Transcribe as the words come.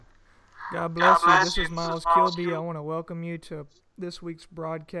God bless you. This is Miles Kilby. I want to welcome you to this week's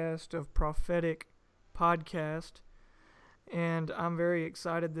broadcast of Prophetic Podcast. And I'm very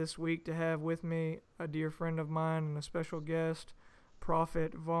excited this week to have with me a dear friend of mine and a special guest,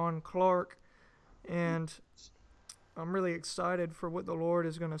 Prophet Vaughn Clark. And I'm really excited for what the Lord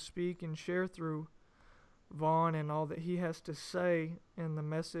is going to speak and share through Vaughn and all that he has to say in the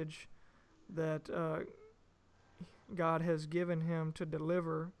message that God has given him to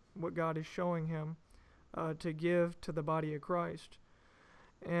deliver, what God is showing him to give to the body of Christ.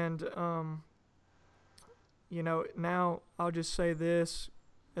 And, now I'll just say this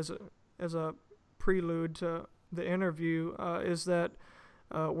as a prelude to the interview, is that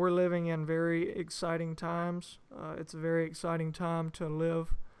we're living in very exciting times. It's a very exciting time to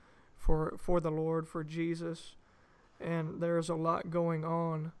live for the Lord, for Jesus. And there's a lot going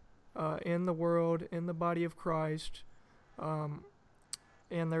on in the world, in the body of Christ.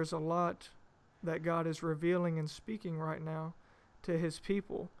 And there's a lot that God is revealing and speaking right now to his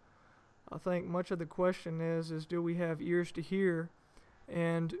people. I think much of the question is do we have ears to hear,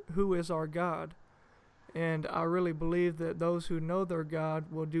 and who is our God? And I really believe that those who know their God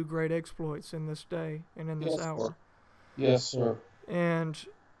will do great exploits in this day and in this hour. Yes, sir. And,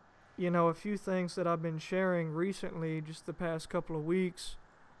 a few things that I've been sharing recently, just the past couple of weeks,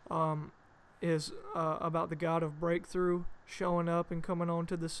 is about the God of breakthrough showing up and coming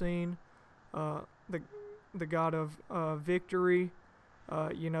onto the scene, the God of victory.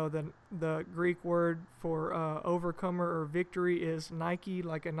 The Greek word for overcomer or victory is Nike,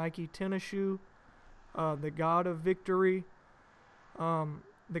 like a Nike tennis shoe. The God of victory,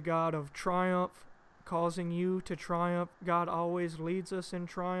 the God of triumph, causing you to triumph. God always leads us in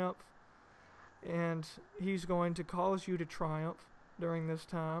triumph, and he's going to cause you to triumph during this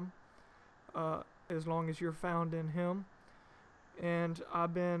time, as long as you're found in him. And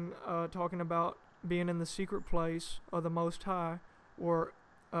I've been talking about being in the secret place of the Most High, or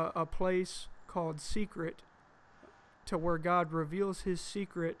a place called secret, to where God reveals his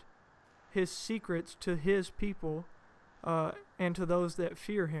secrets to his people, and to those that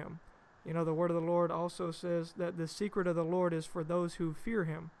fear him. The word of the Lord also says that the secret of the Lord is for those who fear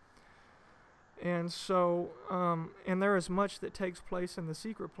him. And so, and there is much that takes place in the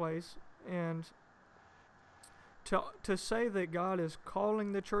secret place. And to say that God is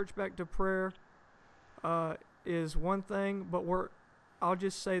calling the church back to prayer is one thing, but I'll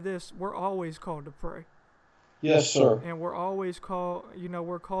just say this, we're always called to pray. Yes, sir. And we're always called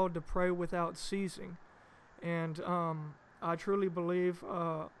to pray without ceasing. And I truly believe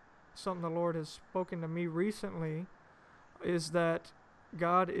something the Lord has spoken to me recently is that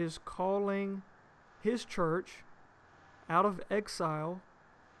God is calling his church out of exile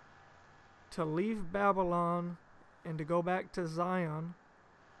to leave Babylon and to go back to Zion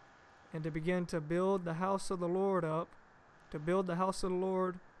and to begin to build the house of the Lord up, to build the house of the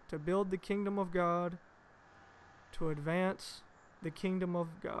Lord, to build the kingdom of God, to advance the kingdom of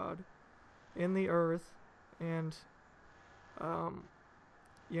God in the earth. And,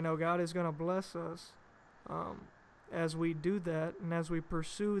 God is going to bless us as we do that and as we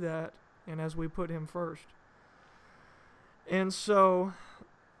pursue that and as we put him first. And so,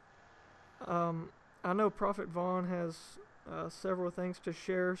 I know Prophet Vaughn has several things to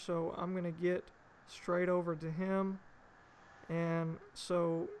share, so I'm going to get straight over to him. And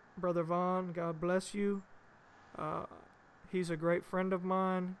so, Brother Vaughn, God bless you. He's a great friend of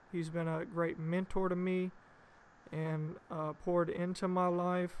mine. He's been a great mentor to me and poured into my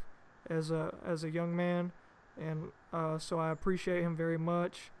life as a young man. And so I appreciate him very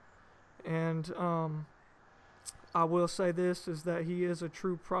much. And I will say this, is that he is a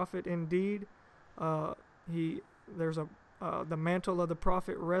true prophet indeed. The mantle of the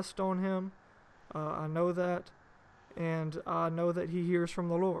prophet rests on him. I know that. And I know that he hears from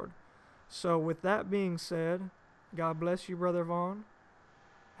the Lord. So with that being said, God bless you, Brother Vaughn.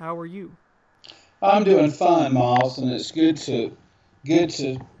 How are you? I'm doing fine, Miles, and it's good to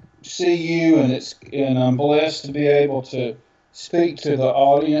see you, and I'm blessed to be able to speak to the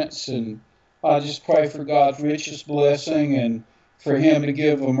audience, and I just pray for God's richest blessing and for him to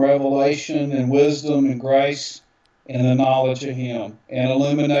give them revelation and wisdom and grace and the knowledge of him and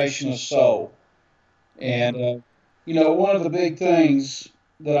illumination of soul. And one of the big things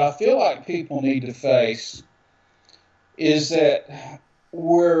that I feel like people need to face is that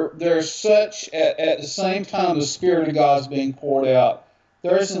where there's such, at the same time the Spirit of God is being poured out,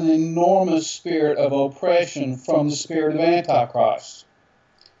 there's an enormous spirit of oppression from the spirit of Antichrist.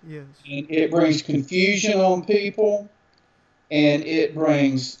 Yes. And it brings confusion on people, and it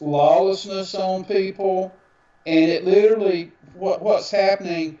brings lawlessness on people, and it literally, what's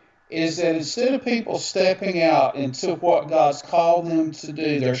happening is that instead of people stepping out into what God's called them to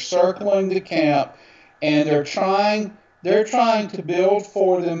do, they're circling the camp and they're trying to build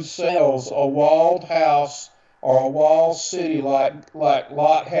for themselves a walled house or a walled city like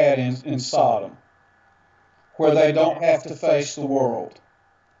Lot had in Sodom, where they don't have to face the world.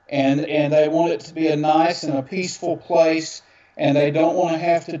 And they want it to be a nice and a peaceful place, and they don't want to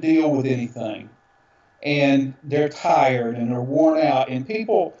have to deal with anything. And they're tired and they're worn out. And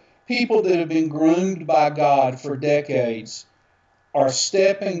people that have been groomed by God for decades are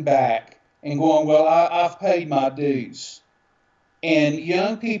stepping back and going, well, I've paid my dues. And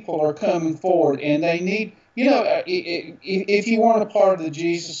young people are coming forward, and they need, if you weren't a part of the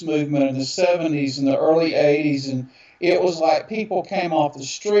Jesus movement in the 70s and the early 80s, and it was like people came off the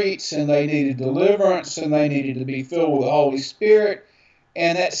streets and they needed deliverance and they needed to be filled with the Holy Spirit.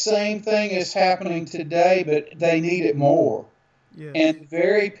 And that same thing is happening today, but they need it more. Yes. And the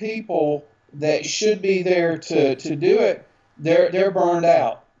very people that should be there to do it, they're burned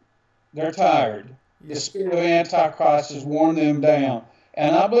out. They're tired. The Yes. spirit of Antichrist has worn them down.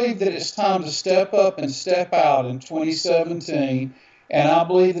 And I believe that it's time to step up and step out in 2017. And I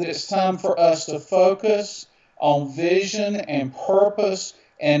believe that it's time for us to focus on vision and purpose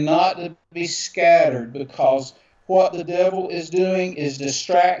and not to be scattered, because what the devil is doing is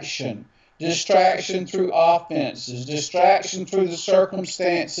distraction. Distraction through offenses, distraction through the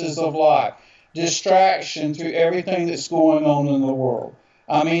circumstances of life, distraction through everything that's going on in the world.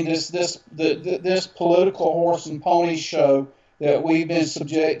 I mean, this political horse and pony show that we've been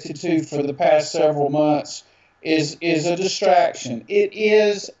subjected to for the past several months is a distraction. It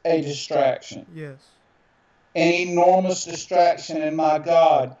is a distraction, Yes. an enormous distraction. And my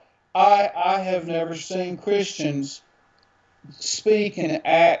God, I have never seen Christians speak and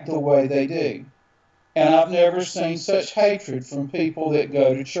act the way they do. And I've never seen such hatred from people that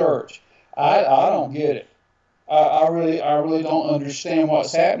go to church. I don't get it. I really don't understand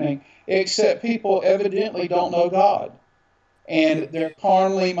what's happening, except people evidently don't know God. And they're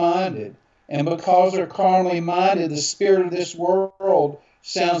carnally minded. And because they're carnally minded, the spirit of this world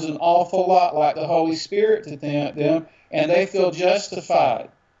sounds an awful lot like the Holy Spirit to them, and they feel justified.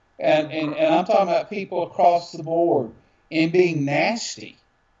 And I'm talking about people across the board in being nasty,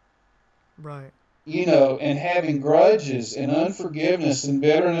 Right. and having grudges and unforgiveness and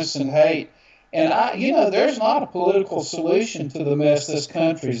bitterness and hate. And there's not a political solution to the mess this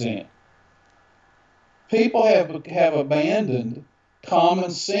country's in. People have abandoned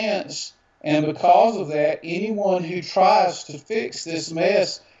common sense, and because of that, anyone who tries to fix this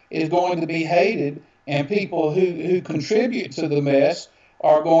mess is going to be hated, and people who contribute to the mess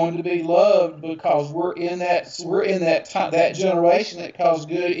are going to be loved, because we're in that generation that calls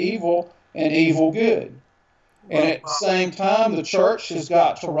good evil and evil good. And at the same time, the church has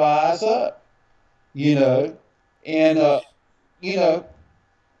got to rise up, and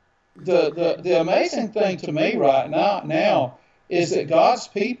the amazing thing to me right now is that God's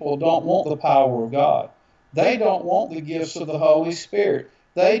people don't want the power of God. They don't want the gifts of the Holy Spirit.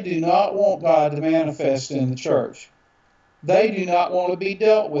 They do not want God to manifest in the church. They do not want to be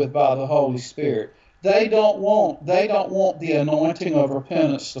dealt with by the Holy Spirit. They don't want the anointing of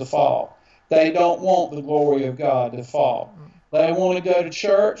repentance to fall. They don't want the glory of God to fall. They want to go to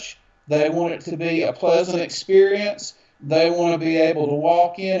church. They want it to be a pleasant experience. They want to be able to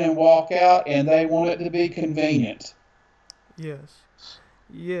walk in and walk out, and they want it to be convenient. Yes.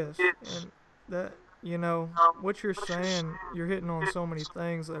 Yes. And that, what you're saying, you're hitting on so many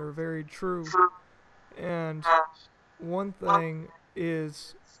things that are very true. And one thing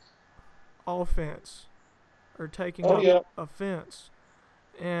is offense, or taking up offense.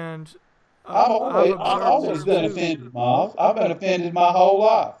 And I've I've always observed been this too. offended, Miles. I've been offended my whole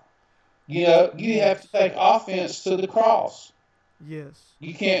life. You have to Yes. take offense to the cross. Yes.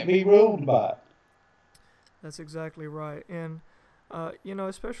 You can't be ruled by it. That's exactly right. And,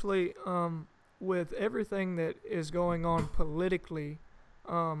 especially with everything that is going on politically,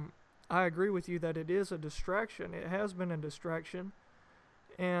 I agree with you that it is a distraction. It has been a distraction.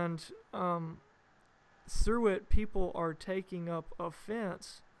 And through it, people are taking up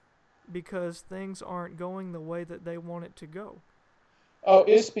offense because things aren't going the way that they want it to go. Oh,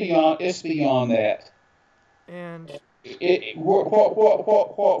 it's beyond that. And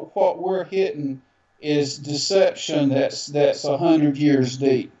What we're hitting is deception that's 100 years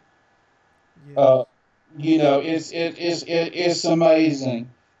deep. yes. It's amazing.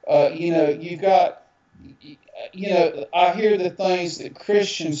 You've got, I hear the things that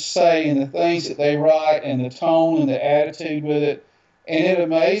Christians say and the things that they write and the tone and the attitude with it, and it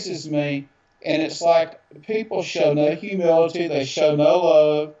amazes me. And it's like people show no humility, they show no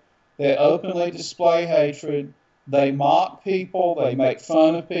love, that openly display hatred. They mock people. They make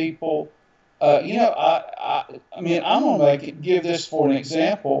fun of people. I mean, I'm going to give this for an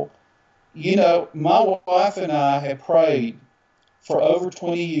example. My wife and I have prayed for over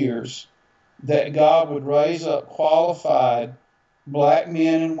 20 years that God would raise up qualified black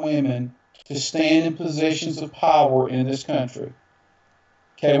men and women to stand in positions of power in this country.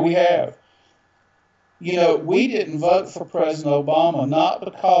 Okay, we have. We didn't vote for President Obama not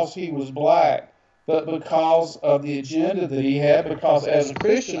because he was black, but because of the agenda that he had, because as a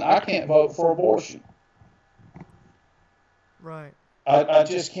Christian, I can't vote for abortion. Right. I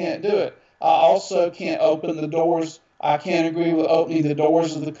just can't do it. I also can't open the doors. I can't agree with opening the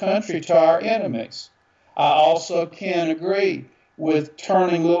doors of the country to our enemies. I also can't agree with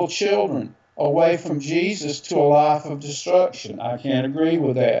turning little children away from Jesus to a life of destruction. I can't agree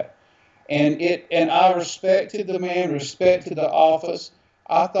with that. And I respected the man, respected the office.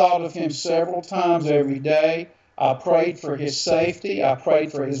 I thought of him several times every day. I prayed for his safety. I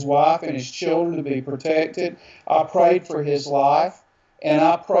prayed for his wife and his children to be protected. I prayed for his life. And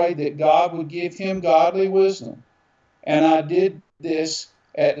I prayed that God would give him godly wisdom. And I did this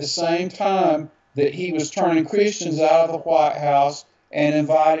at the same time that he was turning Christians out of the White House and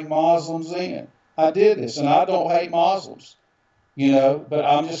inviting Muslims in. I did this, and I don't hate Muslims, but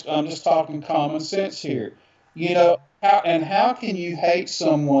I'm just talking common sense here. How can you hate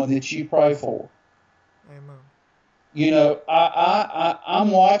someone that you pray for? Amen. I'm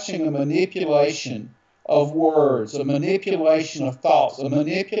watching a manipulation of words, a manipulation of thoughts, a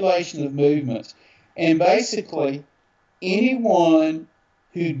manipulation of movements. And basically, anyone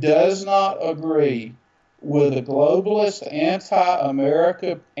who does not agree with a globalist,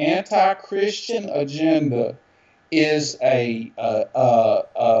 anti-America, anti-Christian agenda is a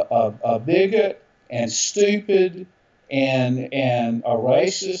bigot and stupid and a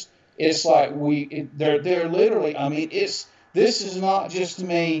racist. It's like they're literally. I mean, this is not just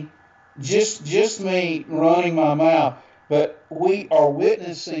me. Just me running my mouth, but we are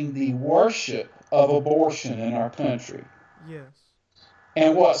witnessing the worship of abortion in our country. Yes.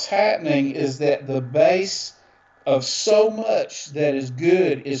 And what's happening is that the base of so much that is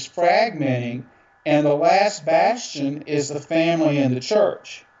good is fragmenting, and the last bastion is the family and the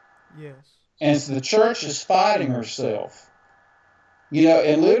church. Yes. And so the church is fighting herself.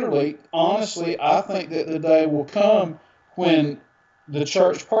 And literally, honestly, I think that the day will come when the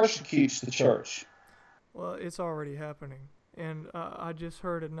church persecutes the church. Well, it's already happening. And I just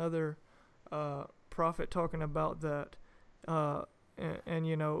heard another prophet talking about that.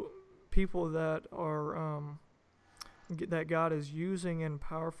 And people that are that God is using in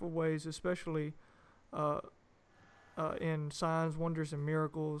powerful ways, especially in signs, wonders, and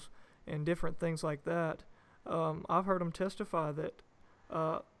miracles, and different things like that. I've heard them testify that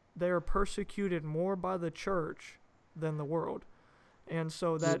they are persecuted more by the church than the world. And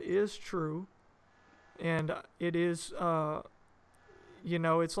so that is true. And it is,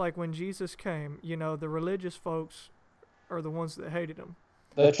 it's like when Jesus came, the religious folks are the ones that hated him.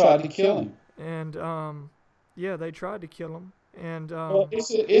 They tried to kill him. And, they tried to kill him. And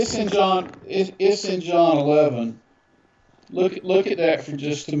it's in John. It's in John 11. Look at that for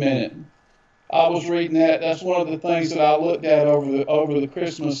just a minute. I was reading that. That's one of the things that I looked at over the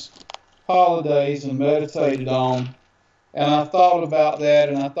Christmas holidays and meditated on. And I thought about that,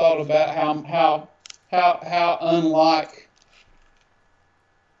 and I thought about how unlike.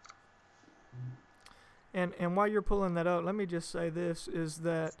 And while you're pulling that up, let me just say this, is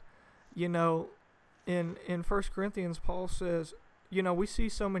that, in 1 Corinthians, Paul says, we see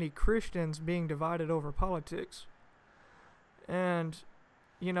so many Christians being divided over politics. And,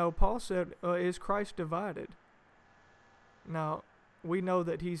 Paul said, is Christ divided? Now, we know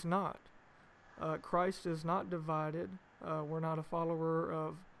that he's not. Christ is not divided. We're not a follower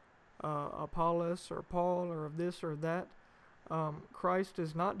of Apollos or Paul or of this or that. Christ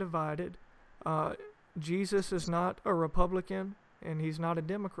is not divided. Jesus is not a Republican, and he's not a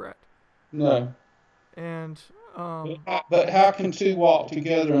Democrat. No. And but how can two walk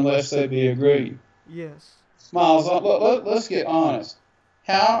together unless they be agreed? Yes. Miles, let's get honest.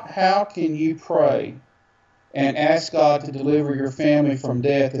 How can you pray and ask God to deliver your family from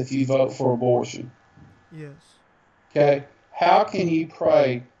death if you vote for abortion? Yes. Okay? How can you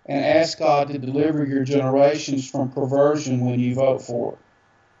pray and ask God to deliver your generations from perversion when you vote for it?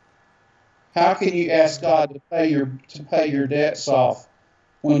 How can you ask God to pay your debts off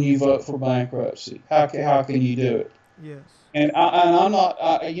when you vote for bankruptcy? How can you do it? Yes. And I'm not,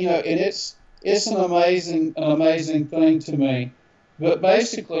 and it's an amazing thing to me. But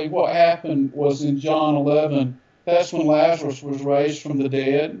basically, what happened was in John 11. That's when Lazarus was raised from the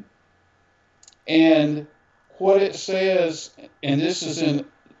dead. And what it says, and this is in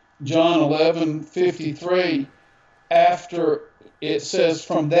John 11:53, after it says,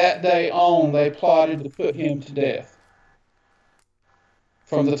 from that day on, they plotted to put him to death.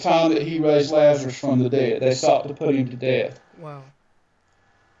 From the time that he raised Lazarus from the dead, they sought to put him to death. Wow.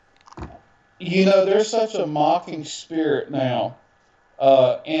 You know, there's such a mocking spirit now,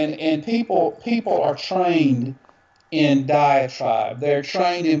 and people are trained in diatribe. They're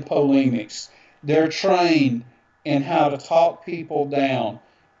trained in polemics. They're trained in how to talk people down.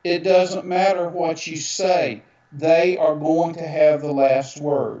 It doesn't matter what you say. They are going to have the last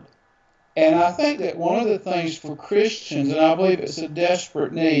word. And I think that one of the things for Christians, and I believe it's a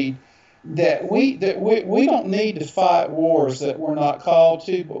desperate need, that we don't need to fight wars that we're not called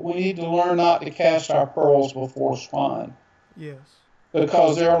to, but we need to learn not to cast our pearls before swine. Yes.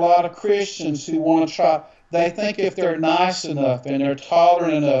 Because there are a lot of Christians who want to try, they think if they're nice enough and they're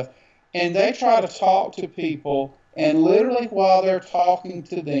tolerant enough, and they try to talk to people, and literally while they're talking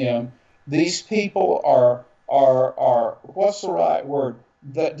to them, these people are what's the right word?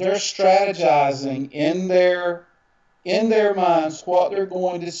 That they're strategizing in their minds what they're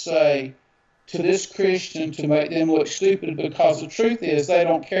going to say to this Christian to make them look stupid, because the truth is they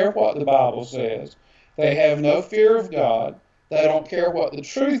don't care what the Bible says. They have no fear of God. They don't care what the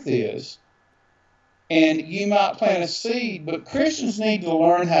truth is. And you might plant a seed, but Christians need to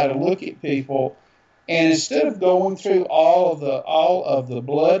learn how to look at people, and instead of going through all of the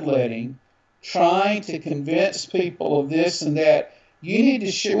bloodletting, trying to convince people of this and that, we need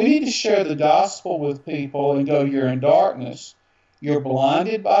to share the gospel with people and go, you're in darkness, you're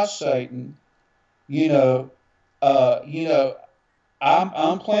blinded by Satan. You know,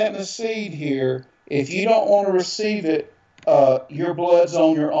 I'm planting a seed here. If you don't want to receive it, your blood's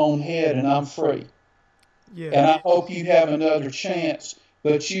on your own head, and I'm free. Yeah. And I hope you have another chance.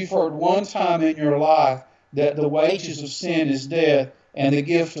 But you've heard one time in your life that the wages of sin is death, and the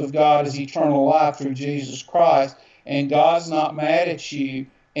gift of God is eternal life through Jesus Christ. And God's not mad at you,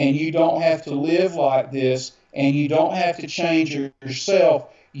 and you don't have to live like this, and you don't have to change yourself.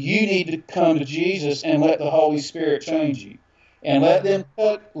 You need to come to Jesus and let the Holy Spirit change you. And let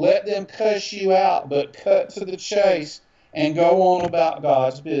them cuss you out, but cut to the chase and go on about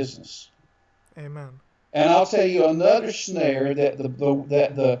God's business. Amen. And I'll tell you another snare that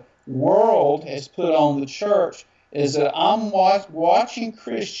the world has put on the church is that I'm watching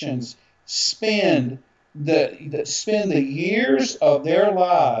Christians spend the years of their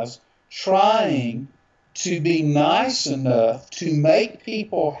lives trying to be nice enough to make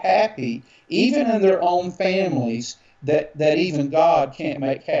people happy, even in their own families, that even God can't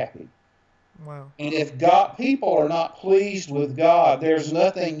make happy. Wow. And if people are not pleased with God, there's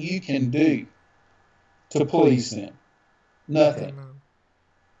nothing you can do to please them. Nothing. Amen.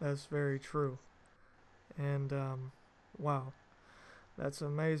 That's very true. And wow, that's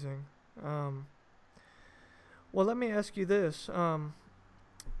amazing. Well, let me ask you this. I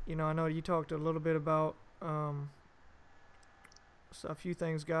know you talked a little bit about a few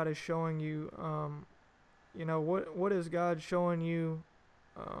things God is showing you. What is God showing you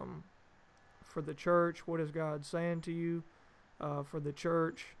for the church? What is God saying to you for the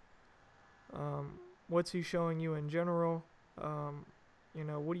church? What's He showing you in general?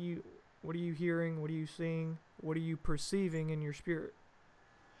 What are you hearing? What are you seeing? What are you perceiving in your spirit?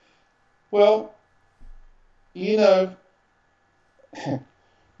 Well, you know,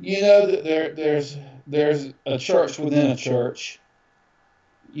 that there's a church within a church.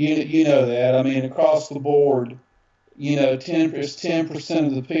 You know that. I mean, across the board, 10%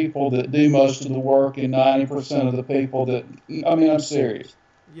 of the people that do most of the work, and 90% of the people that. I mean, I'm serious.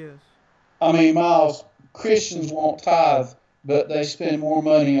 Yes. I mean, Miles, Christians won't tithe, but they spend more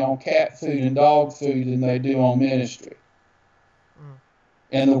money on cat food and dog food than they do on ministry.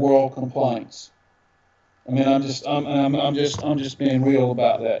 And the world complains. I mean, I'm just being real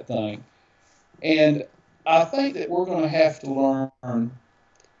about that thing. And I think that we're going to have to learn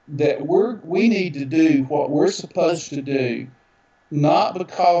that we need to do what we're supposed to do, not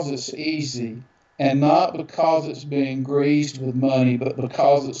because it's easy and not because it's being greased with money, but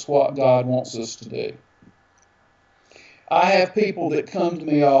because it's what God wants us to do. I have people that come to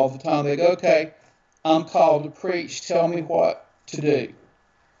me all the time. They go, okay, I'm called to preach. Tell me what to do.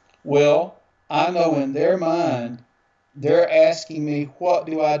 Well, I know in their mind, they're asking me, what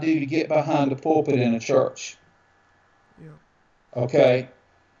do I do to get behind a pulpit in a church? Yeah. Okay.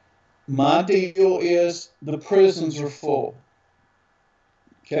 My deal is the prisons are full.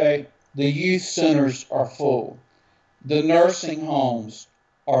 Okay. The youth centers are full. The nursing homes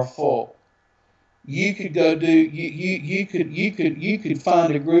are full. You could go do you could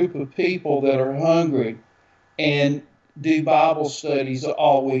find a group of people that are hungry and do Bible studies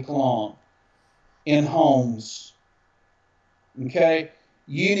all week long in homes. Okay?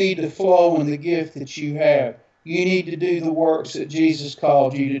 You need to flow in the gift that you have. You need to do the works that Jesus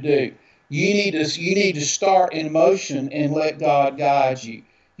called you to do. You need to start in motion and let God guide you.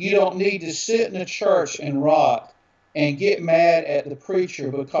 You don't need to sit in a church and rot and get mad at the preacher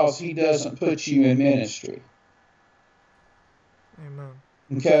because he doesn't put you in ministry. Amen.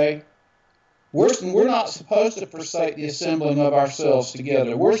 Okay? We're not supposed to forsake the assembling of ourselves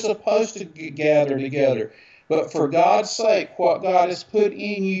together. We're supposed to gather together. But for God's sake, what God has put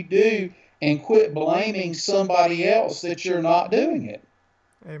in you, do, and quit blaming somebody else that you're not doing it.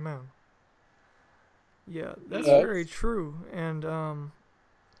 Amen. Yeah, that's You know? very true. And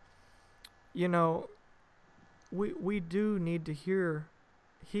you know, we do need to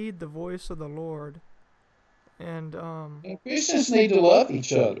heed the voice of the Lord. And And Christians need to love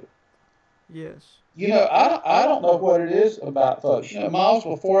each other. yes. I don't know what it is about folks. Miles,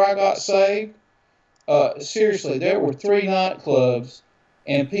 before I got saved, seriously, there were 3 nightclubs,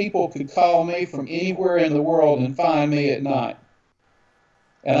 and people could call me from anywhere in the world and find me at night.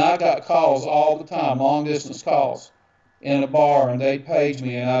 And I got calls all the time, long distance calls, in a bar, and they'd page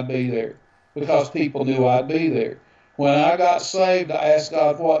me and I'd be there because people knew I'd be there. When I got saved, I asked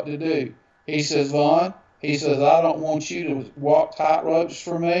God what to do. He says, Vaughn, he says, I don't want you to walk tightropes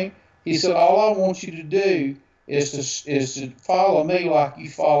for me. He said, all I want you to do is to follow me like you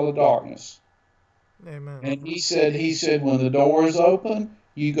follow darkness. Amen. And he said, when the door is open,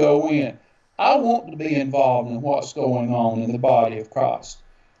 you go in. I want to be involved in what's going on in the body of Christ.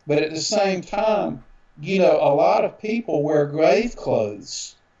 But at the same time, a lot of people wear grave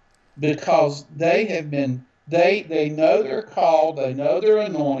clothes because they know they're called, they know they're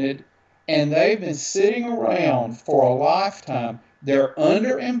anointed, and they've been sitting around for a lifetime. They're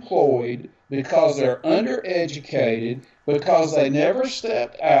underemployed because they're undereducated, because they never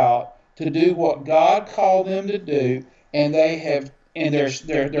stepped out to do what God called them to do, and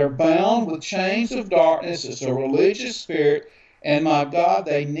they're bound with chains of darkness. It's a religious spirit, and my God,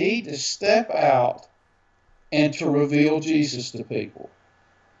 they need to step out and to reveal Jesus to people.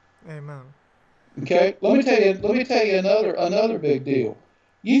 Amen. Okay, let me tell you another big deal.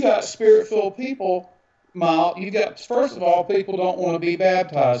 You got spirit-filled people. First of all, people don't want to be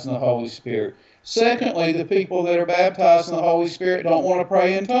baptized in the Holy Spirit. Secondly, the people that are baptized in the Holy Spirit don't want to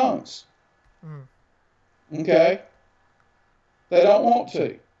pray in tongues. Okay? They don't want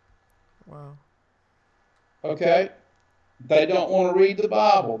to. Wow. Okay? They don't want to read the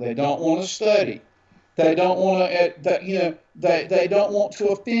Bible. They don't want to study. They don't want to, they don't want to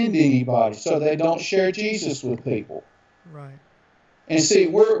offend anybody, so they don't share Jesus with people. Right. And see,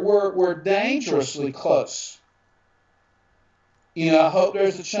 we're dangerously close. I hope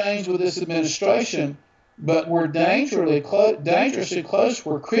there's a change with this administration, but we're dangerously close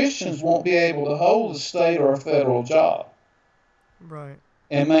where Christians won't be able to hold a state or a federal job. Right.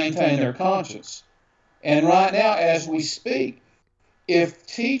 And maintain their conscience. And right now, as we speak, if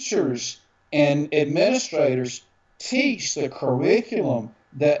teachers and administrators teach the curriculum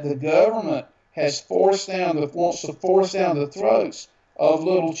that the government wants to force down the throats of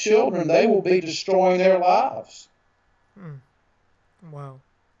little children, they will be destroying their lives. Wow.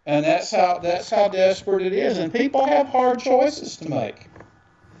 And that's how desperate it is. And people have hard choices to make.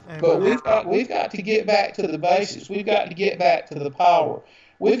 Amen. But we've got to get back to the basics. We've got to get back to the power.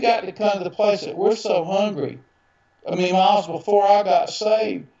 We've got to come to the place that we're so hungry. I mean, Miles, before I got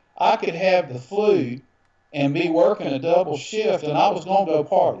saved, I could have the flu and be working a double shift, and I was going to go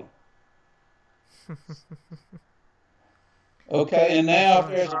party. Okay, and now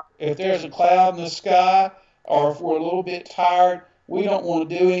if there's a cloud in the sky, or if we're a little bit tired, we don't want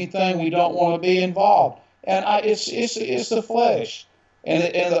to do anything. We don't want to be involved, and it's the flesh. And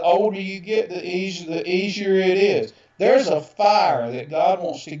the older you get, the easier it is. There's a fire that God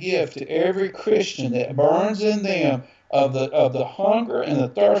wants to give to every Christian that burns in them of the hunger and the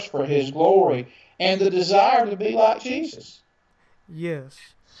thirst for His glory and the desire to be like Jesus. Yes.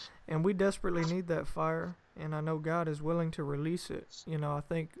 And we desperately need that fire, and I know God is willing to release it. I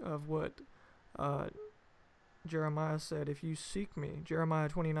think of what Jeremiah said, if you seek me, Jeremiah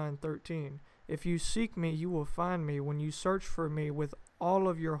 29:13, if you seek me, you will find me when you search for me with all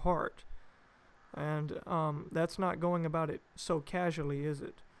of your heart. And that's not going about it so casually, is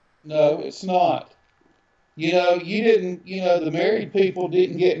it? No, it's not. The married people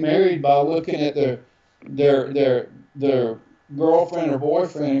didn't get married by looking at their girlfriend or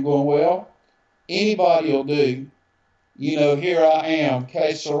boyfriend and going, well, anybody will do. Here I am,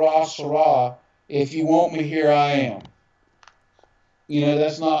 que sera, sera. If you want me, here I am. You know,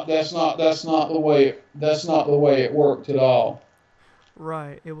 that's not the way it worked at all.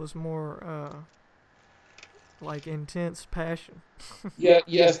 Right. It was more like intense passion. Yeah,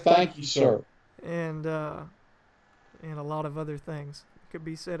 yes, thank you, sir. and a lot of other things could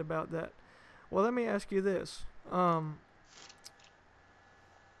be said about that. Well, let me ask you this. What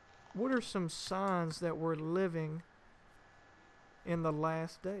are some signs that we're living in the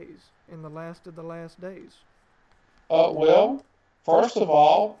last days, in the last of the last days? Well, first of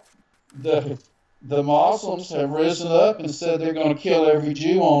all, the Muslims have risen up and said they're going to kill every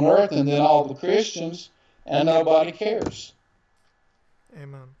Jew on earth, and then all the Christians, and nobody cares.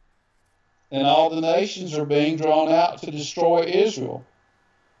 Amen. And all the nations are being drawn out to destroy Israel.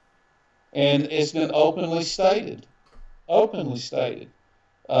 And it's been openly stated. Openly stated.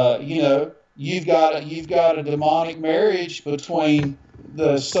 You know, you've got a demonic marriage between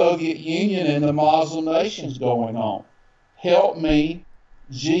the Soviet Union and the Muslim nations going on. Help me,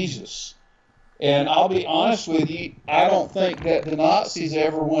 Jesus. And I'll be honest with you, I don't think that the Nazis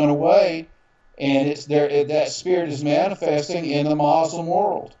ever went away, and it's there. That spirit is manifesting in the Muslim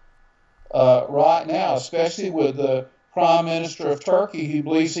world right now, especially with the Prime Minister of Turkey who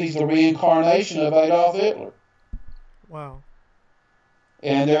believes he's the reincarnation of Adolf Hitler. Wow.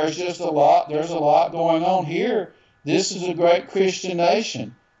 And there's a lot going on here. This is a great Christian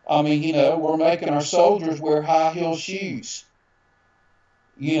nation. I mean, you know, we're making our soldiers wear high heel shoes,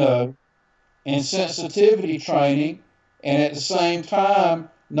 you know, and sensitivity training, and at the same time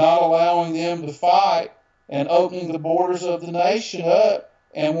not allowing them to fight and opening the borders of the nation up.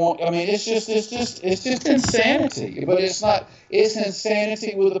 And it's just insanity. But it's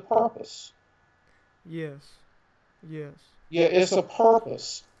insanity with a purpose. Yes. Yes. Yeah, it's a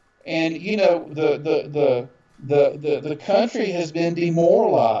purpose. And you know, the country has been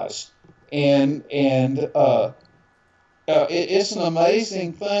demoralized, and it's an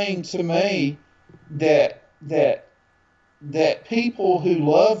amazing thing to me that people who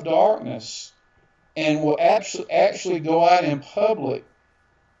love darkness and will actually go out in public.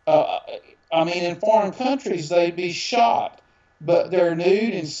 I mean, in foreign countries they'd be shot, but they're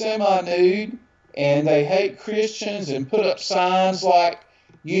nude and semi-nude, and they hate Christians and put up signs like,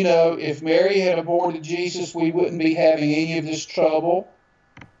 you know, if Mary had aborted Jesus, we wouldn't be having any of this trouble.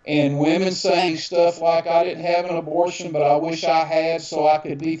 And women saying stuff like, I didn't have an abortion, but I wish I had so I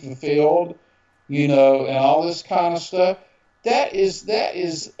could be fulfilled, you know, and all this kind of stuff. That is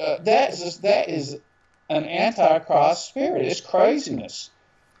an antichrist spirit. It's craziness.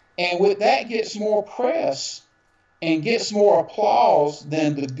 And with that gets more press and gets more applause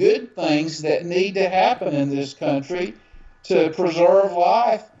than the good things that need to happen in this country to preserve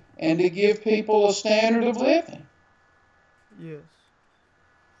life and to give people a standard of living. Yes.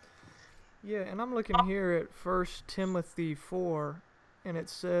 Yeah, and I'm looking here at 1 Timothy 4, and it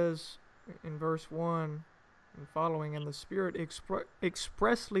says in verse 1 and following, and the Spirit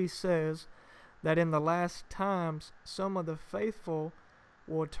expressly says that in the last times some of the faithful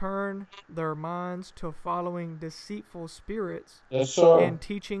will turn their minds to following deceitful spirits. Yes, sir. And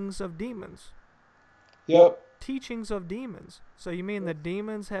teachings of demons. Yep. Teachings of demons. So you mean the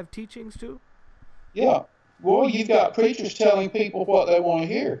demons have teachings too? Yeah. Well, you've got preachers telling people what they want to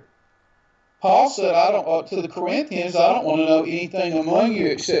hear. Paul said, to the Corinthians, I don't want to know anything among you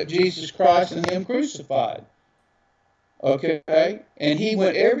except Jesus Christ and Him crucified. Okay? And he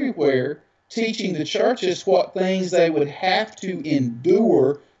went everywhere teaching the churches what things they would have to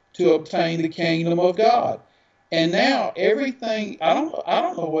endure to obtain the kingdom of God. And now everything, I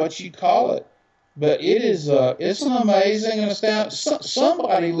don't know what you call it, but it's an amazing and astounding.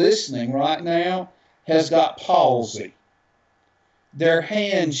 Somebody listening right now has got palsy. Their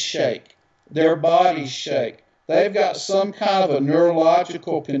hands shake. Their bodies shake. They've got some kind of a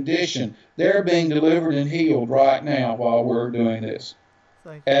neurological condition. They're being delivered and healed right now while we're doing this.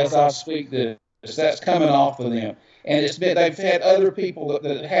 As I speak this, that's coming off of them. And they've had other people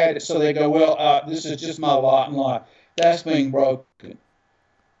that had it, so they go, well, this is just my lot in life. That's being broken.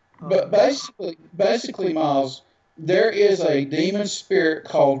 But basically, Miles, there is a demon spirit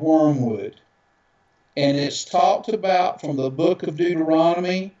called wormwood. And it's talked about from the book of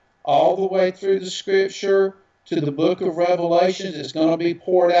Deuteronomy all the way through the scripture to the book of Revelations. It's going to be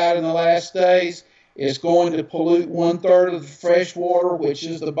poured out in the last days. It's going to pollute 1/3 of the fresh water, which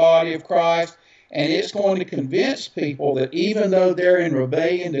is the body of Christ. And it's going to convince people that even though they're in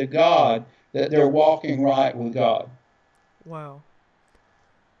rebellion to God, that they're walking right with God. Wow.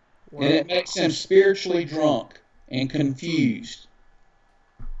 And it makes them spiritually drunk and confused.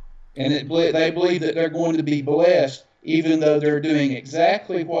 And they believe that they're going to be blessed even though they're doing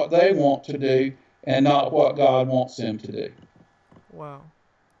exactly what they want to do and not what God wants them to do. Wow.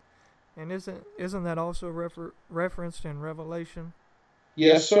 And isn't that also referenced in Revelation,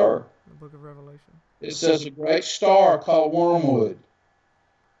 Yes, sir. the book of Revelation? It says a great star called Wormwood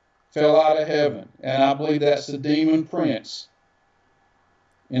fell out of heaven, and I believe that's the demon prince.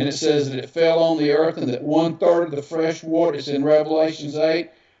 And it says that it fell on the earth, and that 1/3 of the fresh water, it's in Revelations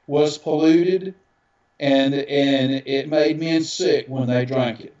 8, was polluted, and it made men sick when they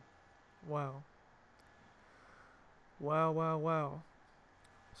drank it. Wow. Wow, wow, wow.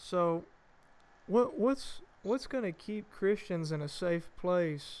 So, what's going to keep Christians in a safe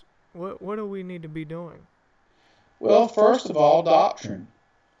place? What do we need to be doing? Well, first of all, doctrine.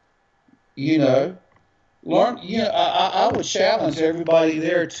 You know, learn. I would challenge everybody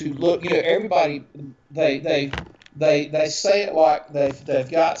there to look. Everybody they say it like they've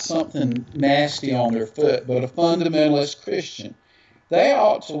got something nasty on their foot, but a fundamentalist Christian, they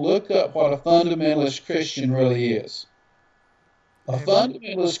ought to look up what a fundamentalist Christian really is. A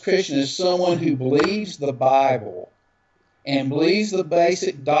fundamentalist Christian is someone who believes the Bible and believes the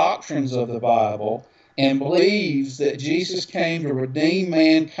basic doctrines of the Bible and believes that Jesus came to redeem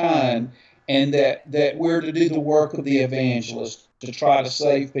mankind and that we're to do the work of the evangelist to try to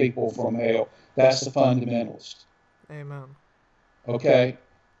save people from hell. That's the fundamentalist. Amen. Okay?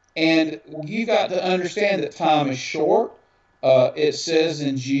 And you got to understand that time is short. It says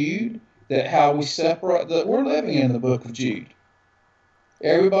in Jude that how we separate, that we're living in the book of Jude.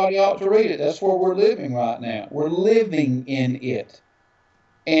 Everybody ought to read it. That's where we're living right now. We're living in it.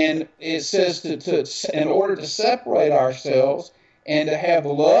 And it says in order to separate ourselves and to have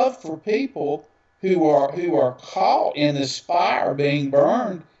love for people who are caught in this fire being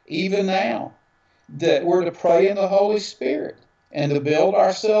burned even now, that we're to pray in the Holy Spirit and to build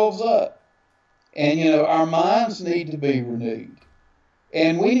ourselves up. And our minds need to be renewed.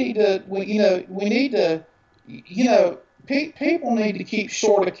 And we need to people need to keep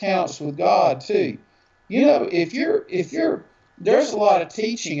short accounts with God too. If you're there's a lot of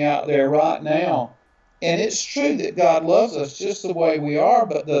teaching out there right now, and it's true that God loves us just the way we are,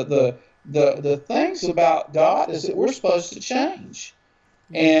 but the things about God is that we're supposed to change.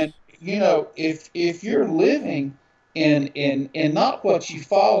 And if you're living in not what you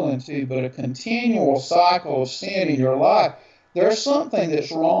fall into, but a continual cycle of sin in your life, there's something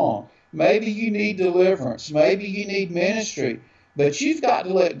that's wrong. Maybe you need deliverance. Maybe you need ministry. But you've got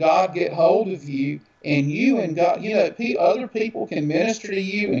to let God get hold of you, and you and God, other people can minister to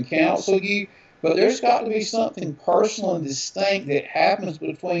you and counsel you, but there's got to be something personal and distinct that happens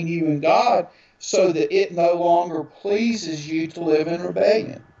between you and God so that it no longer pleases you to live in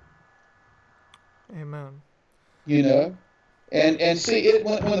rebellion. Amen. And see,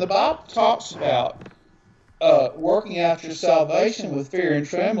 when the Bible talks about working out your salvation with fear and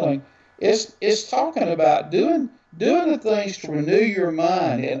trembling, it's talking about doing the things to renew your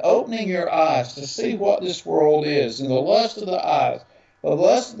mind and opening your eyes to see what this world is, and the lust of the eyes, the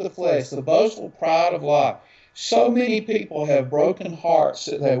lust of the flesh, the boastful pride of life. So many people have broken hearts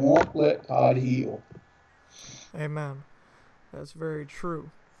that they won't let God heal. Amen. That's very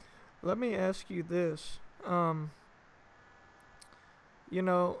true. Let me ask you this. I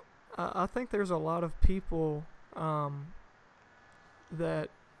think there's a lot of people that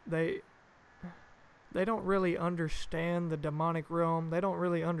they don't really understand the demonic realm. They don't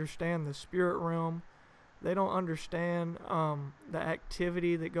really understand the spirit realm. They don't understand the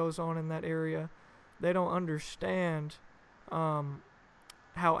activity that goes on in that area. They don't understand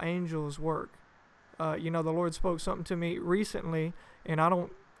how angels work. The Lord spoke something to me recently, and I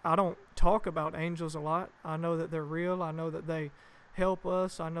don't talk about angels a lot. I know that they're real. I know that they help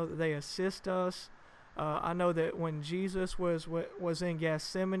us. I know that they assist us. I know that when Jesus was in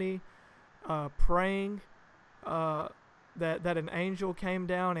Gethsemane praying, that an angel came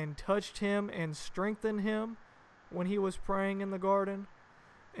down and touched him and strengthened him when he was praying in the garden.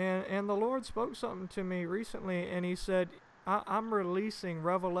 And the Lord spoke something to me recently, and he said, I'm releasing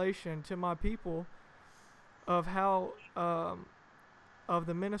revelation to my people of how of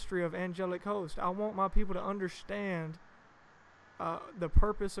the ministry of angelic host. I want my people to understand the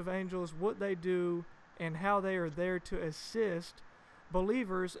purpose of angels, what they do, and how they are there to assist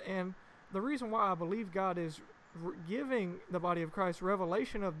believers. And the reason why I believe God is giving the body of Christ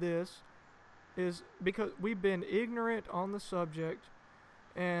revelation of this is because we've been ignorant on the subject,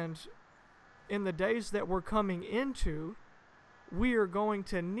 and in the days that we're coming into, we are going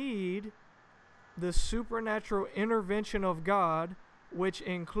to need the supernatural intervention of God, which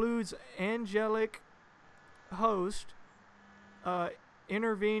includes angelic host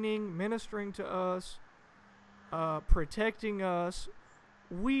intervening, ministering to us, protecting us.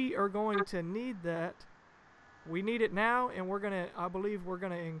 We are going to need that. We need it now, and I believe we're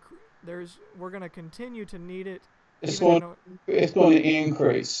gonna continue to need it. It's Even going in a, it's going to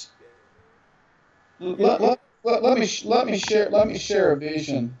increase. it, Let, it let, let me share a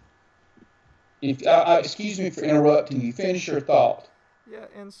vision. If excuse me for interrupting you, finish your thought. Yeah,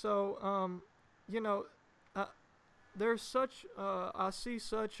 and so you know, uh, there's such I see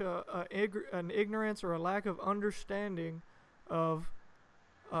such an ignorance or a lack of understanding of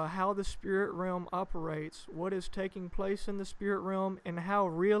how the spirit realm operates, what is taking place in the spirit realm, and how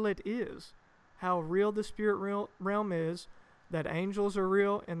real it is, how real the spirit realm is, that angels are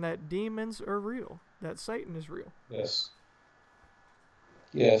real and that demons are real, that Satan is real. Yes,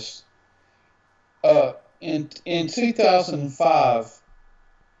 yes. Uh, in 2005,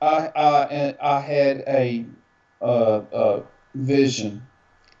 I had a vision,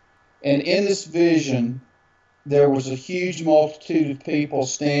 and in this vision, there was a huge multitude of people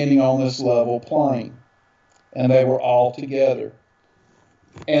standing on this level plain, and they were all together,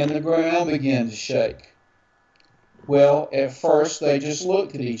 and the ground began to shake. Well, at first they just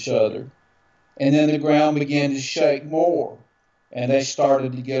looked at each other, and then the ground began to shake more, and they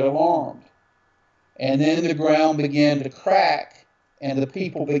started to get alarmed. And then the ground began to crack, and the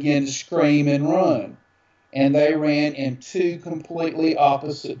people began to scream and run. And they ran in two completely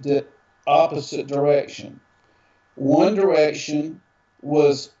opposite directions. One direction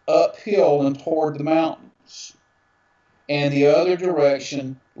was uphill and toward the mountains, and the other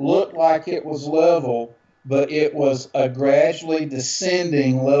direction looked like it was level, but it was a gradually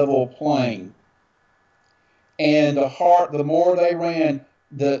descending level plain. And the more they ran,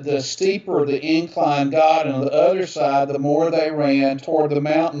 the steeper the incline got, and on the other side, the more they ran toward the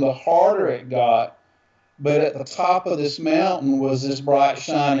mountain, the harder it got. But at the top of this mountain was this bright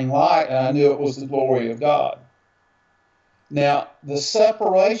shining light, and I knew it was the glory of God. Now, the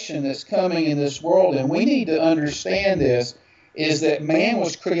separation that's coming in this world, and we need to understand this, is that man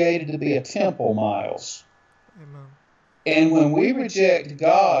was created to be a temple, Miles. Amen. And when we reject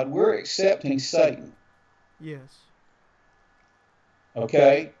God, we're accepting Satan. Yes.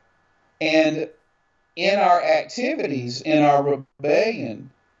 Okay? And in our activities, in our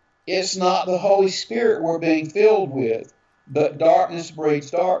rebellion, it's not the Holy Spirit we're being filled with, but darkness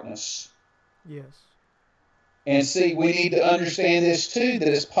breeds darkness. Yes. And see, we need to understand this too, that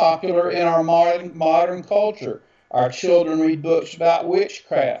it's popular in our modern culture. Our children read books about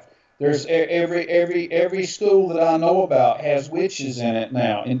witchcraft. There's every school that I know about has witches in it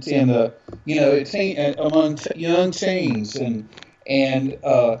now, in the among young teens, and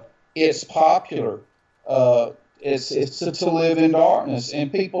it's popular. It's to live in darkness,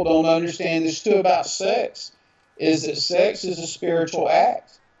 and people don't understand this too about sex. Is that sex is a spiritual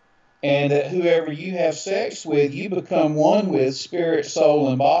act, and that whoever you have sex with, you become one with spirit, soul,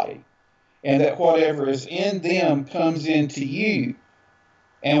 and body, and that whatever is in them comes into you,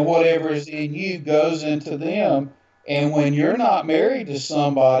 and whatever is in you goes into them. And when you're not married to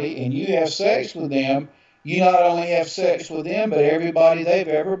somebody and you have sex with them, you not only have sex with them, but everybody they've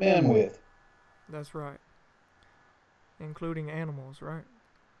ever been with. That's right. Including animals, right?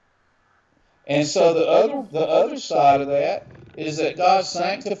 And so the other side of that is that God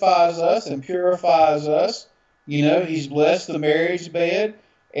sanctifies us and purifies us. You know, He's blessed the marriage bed,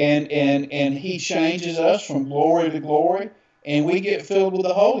 and He changes us from glory to glory, and we get filled with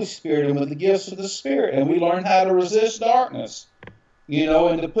the Holy Spirit and with the gifts of the Spirit, and we learn how to resist darkness,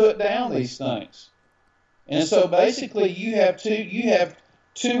 and to put down these things. And so basically you have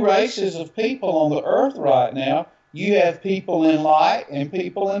two races of people on the earth right now. You have people in light and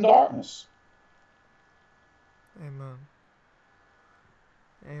people in darkness. Amen.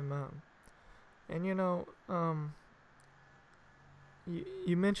 Amen. And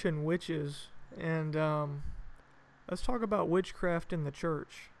you mentioned witches, and let's talk about witchcraft in the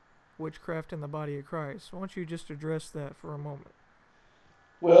church, witchcraft in the body of Christ. Why don't you just address that for a moment?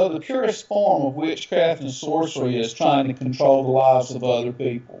 Well, the purest form of witchcraft and sorcery is trying to control the lives of other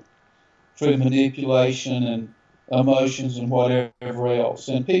people through manipulation and emotions and whatever else.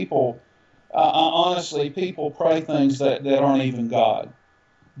 And people, honestly, people pray things that aren't even God.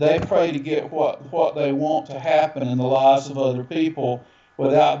 They pray to get what they want to happen in the lives of other people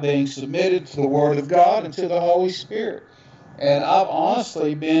without being submitted to the Word of God and to the Holy Spirit. And I've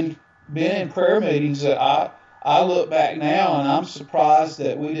honestly been in prayer meetings that I look back now and I'm surprised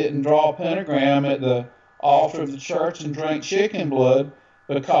that we didn't draw a pentagram at the altar of the church and drink chicken blood,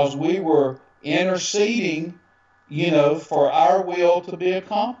 because we were interceding, for our will to be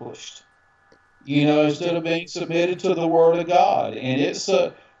accomplished, instead of being submitted to the Word of God. And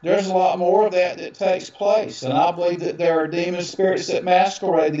there's a lot more of that takes place. And I believe that there are demon spirits that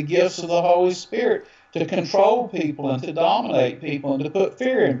masquerade the gifts of the Holy Spirit to control people and to dominate people and to put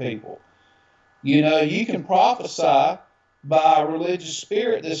fear in people. You know, you can prophesy by a religious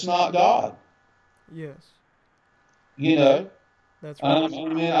spirit that's not God. Yes. You know, That's right. I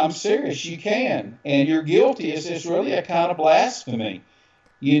mean, I'm serious. You can, and you're guilty. It's really a kind of blasphemy.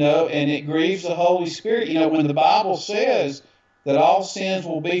 You know, and it grieves the Holy Spirit. You know, when the Bible says that all sins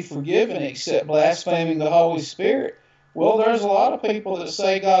will be forgiven except blaspheming the Holy Spirit, well, there's a lot of people that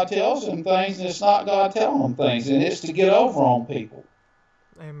say God tells them things, and it's not God telling them things, and it's to get over on people.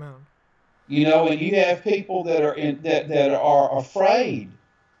 Amen. You know, and you have people that are that are afraid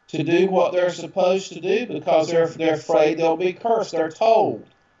to do what they're supposed to do because they're afraid they'll be cursed. They're told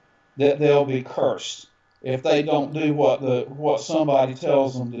that they'll be cursed if they don't do what somebody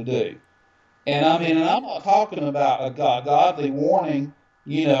tells them to do. And I mean, and I'm not talking about a godly warning,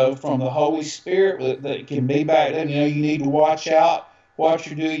 you know, from the Holy Spirit that can be back then. You know, you need to watch out what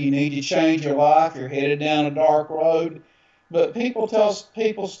you're doing. You need to change your life. You're headed down a dark road. But people tell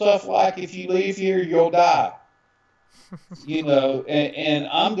people stuff like, if you leave here, you'll die. You know, and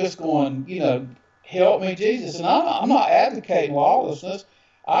I'm just going, you know, help me, Jesus. And I'm not advocating lawlessness.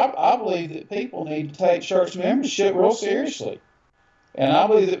 I believe that people need to take church membership real seriously. And I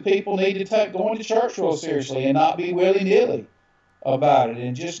believe that people need to take going to church real seriously and not be willy-nilly about it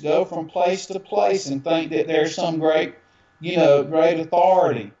and just go from place to place and think that there's some great, you know, great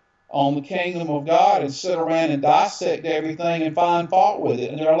authority on the kingdom of God and sit around and dissect everything and find fault with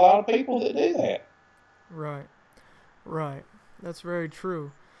it. And there are a lot of people that do that. Right. Right. That's very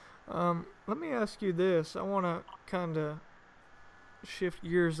true. Let me ask you this. I want to kind of shift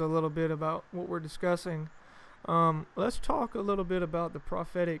gears a little bit about what we're discussing. Let's talk a little bit about the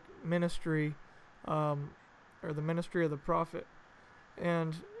prophetic ministry, or the ministry of the prophet.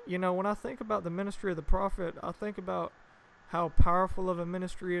 And, you know, when I think about the ministry of the prophet, I think about how powerful of a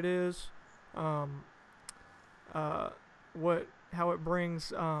ministry it is, how it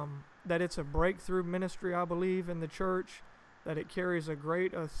brings, that it's a breakthrough ministry, I believe, in the church, that it carries a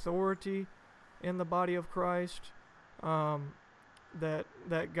great authority in the body of Christ, that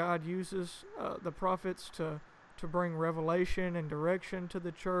God uses the prophets to bring revelation and direction to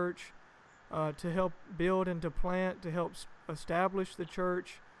the church, to help build and to plant, to help establish the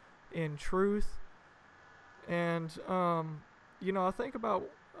church in truth. And, you know, I think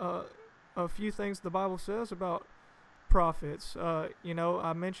about a few things the Bible says about prophets. You know,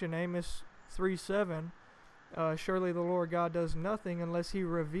 I mentioned Amos 3:7. Surely the Lord God does nothing unless he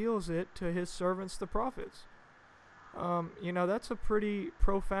reveals it to his servants, the prophets. You know, that's a pretty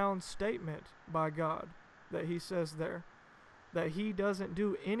profound statement by God that he says there, that he doesn't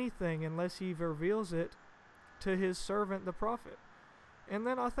do anything unless he reveals it to his servant, the prophet. And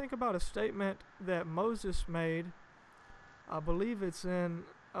then I think about a statement that Moses made. I believe it's in,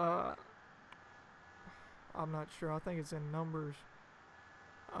 I'm not sure, I think it's in Numbers,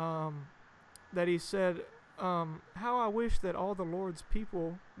 that he said, how I wish that all the Lord's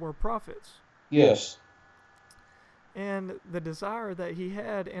people were prophets. Yes. And the desire that he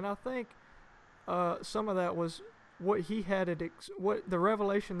had, and I think some of that was what he had, what the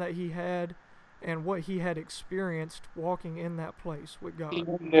revelation that he had, and what he had experienced walking in that place with God. He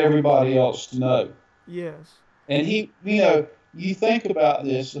wanted everybody else to know. Yes. And he, you know, you think about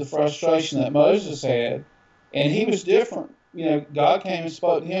this, the frustration that Moses had, and he was different. You know, God came and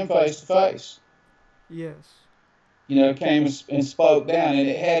spoke to him face to face. Yes. You know, came and spoke down, and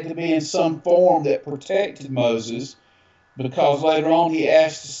it had to be in some form that protected Moses, because later on he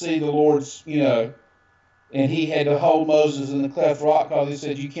asked to see the Lord's, you know, and he had to hold Moses in the cleft rock because he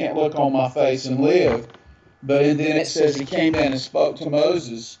said, you can't look on my face and live. But and then it says he came down and spoke to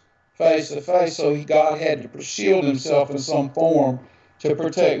Moses face to face, so God had to shield himself in some form to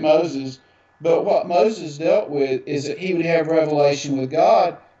protect Moses. But what Moses dealt with is that he would have revelation with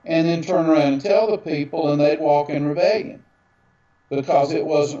God and then turn around and tell the people, and they'd walk in rebellion because it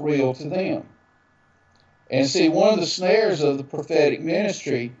wasn't real to them. And see, one of the snares of the prophetic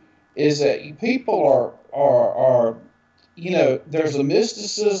ministry is that people are you know, there's a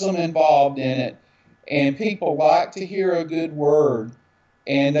mysticism involved in it, and people like to hear a good word,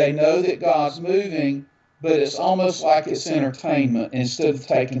 and they know that God's moving, but it's almost like it's entertainment instead of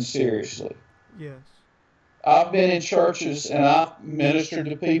taken seriously. Yes. I've been in churches and I've ministered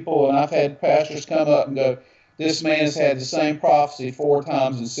to people, and I've had pastors come up and go, this man has had the same prophecy 4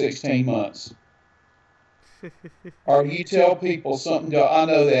 times in 16 months. Or you tell people something, go, I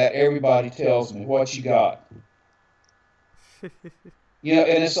know that, everybody tells me, what you got? You know,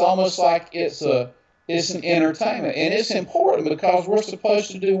 and it's almost like it's it's an entertainment, and it's important because we're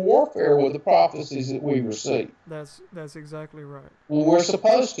supposed to do warfare with the prophecies that we receive. That's exactly right. When we're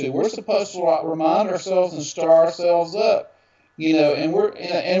supposed to like, remind ourselves and stir ourselves up, and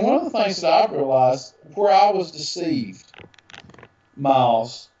one of the things that I've realized where I was deceived,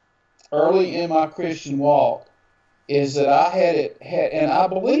 Miles, early in my Christian walk, is that I had and I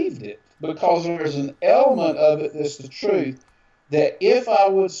believed it because there's an element of it that's the truth, that if I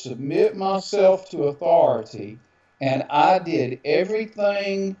would submit myself to authority and I did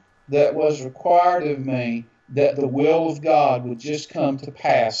everything that was required of me, that the will of God would just come to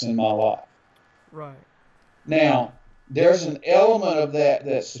pass in my life. Right. Now, there's an element of that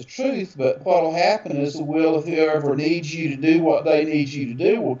that's the truth, but what will happen is the will of whoever needs you to do what they need you to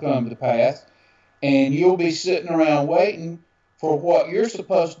do will come to pass, and you'll be sitting around waiting for what you're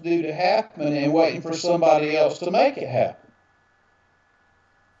supposed to do to happen and waiting for somebody else to make it happen.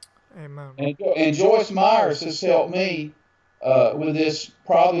 Amen. And Joyce Myers has helped me with this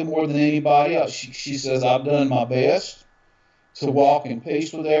probably more than anybody else. She says, I've done my best to walk in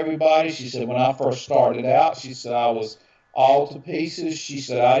peace with everybody. She said, when I first started out, she said, I was all to pieces. She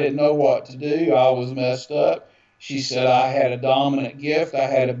said, I didn't know what to do. I was messed up. She said, I had a dominant gift. I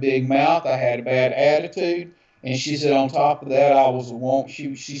had a big mouth. I had a bad attitude. And she said, on top of that, I was a woman.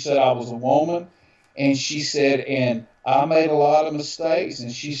 She said, I was a woman. And she said, and I made a lot of mistakes.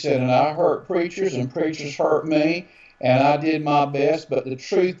 And she said, and I hurt preachers, and preachers hurt me. And I did my best. But the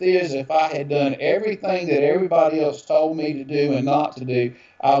truth is, if I had done everything that everybody else told me to do and not to do,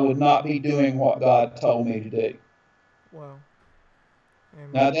 I would not be doing what God told me to do. Wow.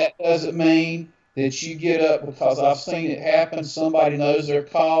 Amen. Now, that doesn't mean that you get up, because I've seen it happen. Somebody knows they're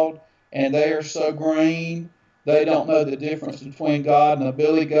called, and they are so green, they don't know the difference between God and a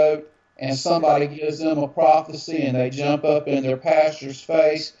billy goat. And somebody gives them a prophecy, and they jump up in their pastor's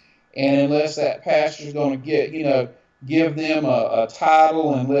face. And unless that pastor's going to give them a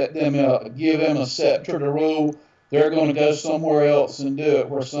title and let them give them a scepter to rule, they're going to go somewhere else and do it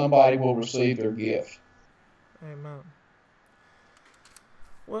where somebody will receive their gift. Amen.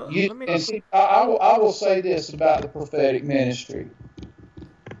 Well, I will say this about the prophetic ministry.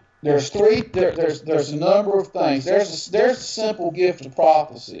 There's a number of things. There's a simple gift of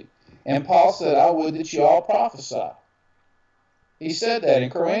prophecy, and Paul said, "I would that you all prophesy." He said that in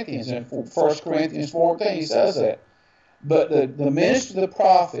Corinthians, in 1 Corinthians 14, he says that. But the ministry of the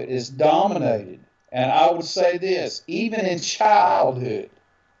prophet is dominated, and I would say this, even in childhood,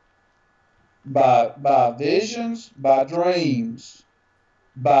 by visions, by dreams,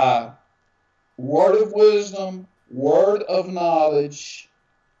 by word of wisdom, word of knowledge,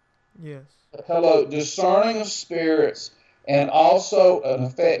 yes, discerning of spirits, and also an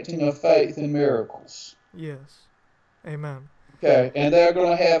affecting of faith and miracles. Yes. Amen. Okay, and they're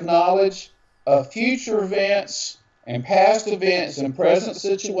going to have knowledge of future events and past events and present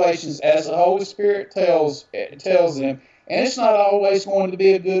situations as the Holy Spirit tells them, and it's not always going to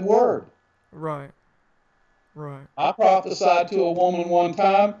be a good word. Right. Right. I prophesied to a woman one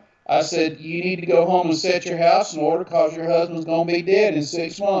time. I said, you need to go home and set your house in order because your husband's going to be dead in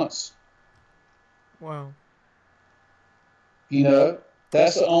 6 months. Wow.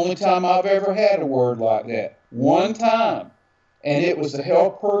 That's the only time I've ever had a word like that. One time. And it was to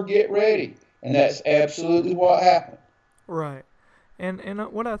help her get ready. And that's absolutely what happened. Right. And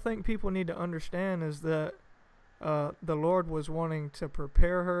what I think people need to understand is that the Lord was wanting to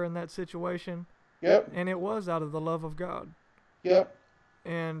prepare her in that situation. Yep. And it was out of the love of God. Yep.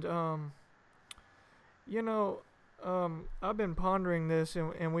 And, I've been pondering this,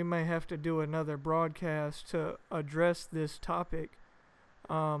 and we may have to do another broadcast to address this topic,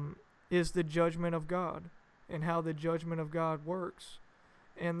 is the judgment of God and how the judgment of God works.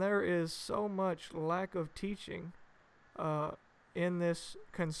 And there is so much lack of teaching in this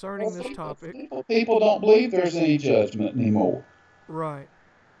concerning this topic. People don't believe there's any judgment anymore. Right.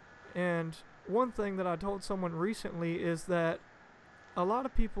 And one thing that I told someone recently is that a lot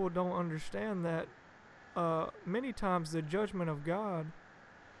of people don't understand that many times the judgment of God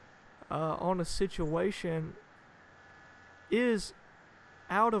on a situation is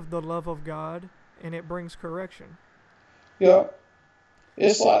out of the love of God, and it brings correction. Yeah.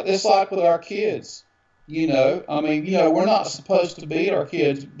 It's like with our kids. We're not supposed to beat our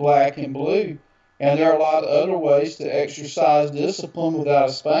kids black and blue. And there are a lot of other ways to exercise discipline without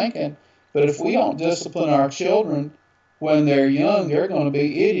a spanking. But if we don't discipline our children when they're young, they're going to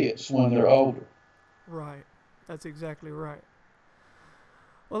be idiots when they're older. Right. That's exactly right.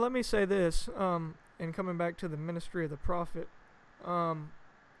 Well, let me say this, and coming back to the ministry of the prophet,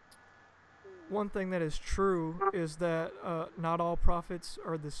 one thing that is true is that not all prophets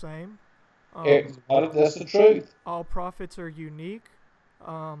are the same. Um, That's the truth. all prophets are unique.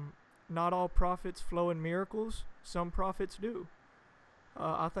 Not all prophets flow in miracles. Some prophets do.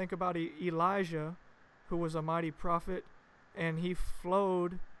 I think about Elijah, who was a mighty prophet, and he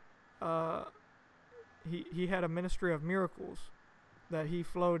flowed. Uh, he had a ministry of miracles that he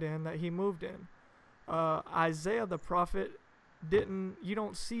flowed in, that he moved in. Isaiah the prophet didn't. You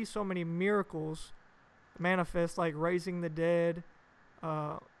don't see so many miracles manifest like raising the dead,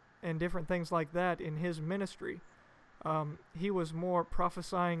 uh, and different things like that in his ministry. He was more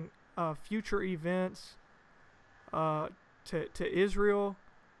prophesying future events uh, to Israel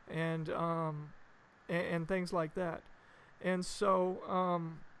and and things like that. And so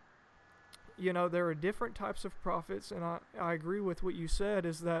there are different types of prophets, and I agree with what you said.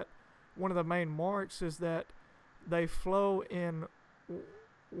 Is that one of the main marks is that they flow in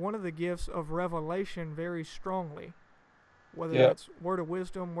one of the gifts of revelation very strongly, whether Yeah. that's word of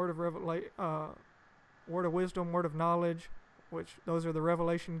wisdom, word of wisdom, word of knowledge, which those are the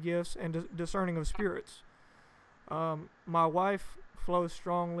revelation gifts, and discerning of spirits. My wife flows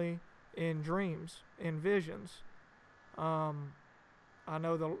strongly in dreams, in visions. I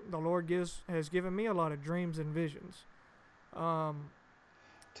know the Lord has given me a lot of dreams and visions. Um,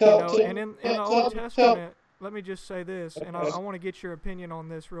 Tell, and tell, in the Old tell. Testament, let me just say this, and Okay. I want to get your opinion on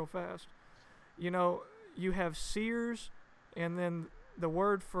this real fast. You have seers, and then the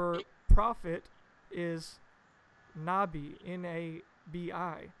word for prophet is Nabi,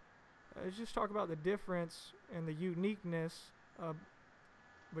 Nabi. Let's just talk about the difference and the uniqueness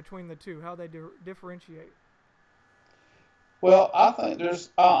between the two, how they differentiate. Well, I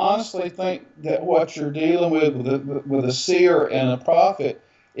honestly think that what you're dealing with a seer and a prophet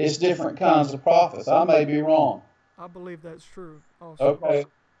is different kinds of prophets. I may be wrong. I believe that's true also. Okay.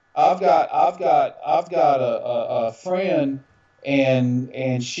 I've got a friend,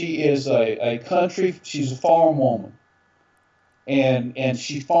 and she is a country, she's a farm woman, and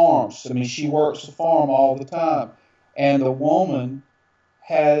she farms. I mean, she works the farm all the time. And the woman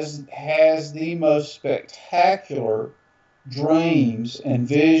has the most spectacular dreams and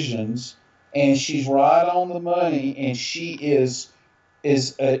visions, and she's right on the money, and she is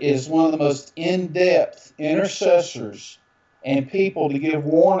one of the most in-depth intercessors and people to give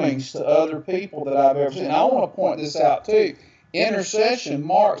warnings to other people that I've ever seen. And I want to point this out too. Intercession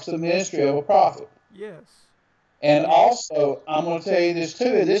marks the ministry of a prophet. Yes. And Yes. also, I'm going to tell you this too,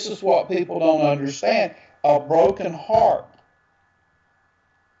 and this is what people don't understand. A broken heart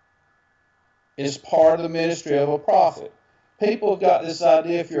is part of the ministry of a prophet. People have got this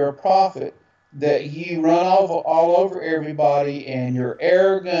idea, if you're a prophet, that you run all over everybody, and you're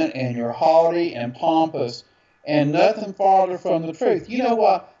arrogant and you're haughty and pompous, and nothing farther from the truth. You know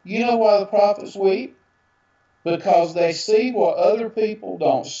why? You know why the prophets weep? Because they see what other people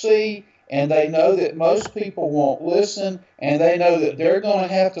don't see, and they know that most people won't listen, and they know that they're going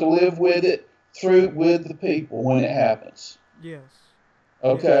to have to live with it through with the people when it happens. Yes.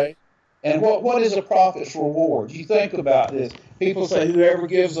 Okay? Yes. And what is a prophet's reward? You think about this. People say whoever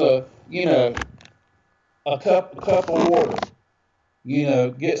gives a cup of water,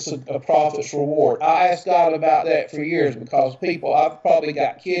 gets a prophet's reward. I asked God about that for years because I've probably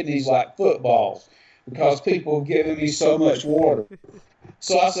got kidneys like footballs because people have given me so much water.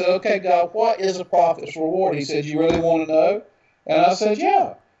 So I said, okay, God, what is a prophet's reward? He said, you really want to know? And I said,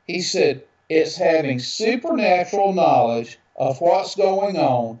 yeah. He said, it's having supernatural knowledge of what's going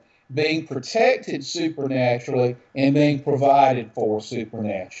on, being protected supernaturally, and being provided for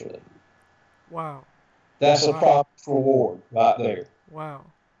supernaturally. Wow. That's a Wow. prophet's reward right there. Wow.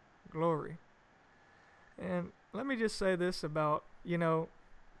 Glory. And let me just say this about, let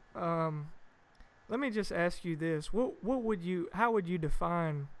me just ask you this. How would you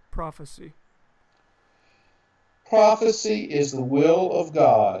define prophecy? Prophecy is the will of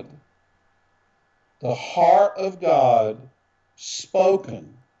God, the heart of God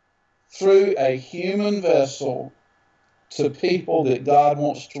spoken through a human vessel to people that God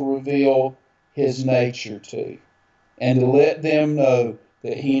wants to reveal his nature to, and to let them know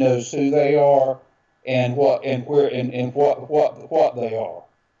that he knows who they are and what and where and what they are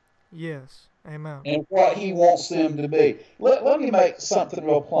Yes. Amen. and what he wants them to be. Let me make something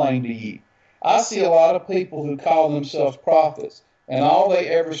real plain to you. I see a lot of people who call themselves prophets, and all they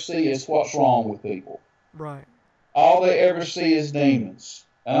ever see is what's wrong with people. Right. All they ever see is demons.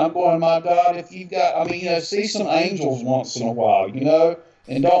 And I'm going, my God, if you've got, see some angels once in a while,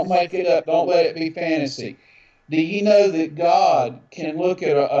 and don't make it up. Don't let it be fantasy. Do you know that God can look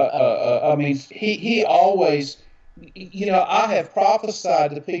at he always, I have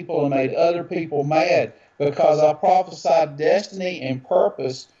prophesied to people and made other people mad because I prophesied destiny and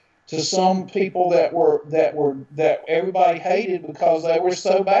purpose to some people that everybody hated because they were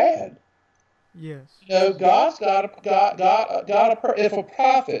so bad. Yes. You know, God's if a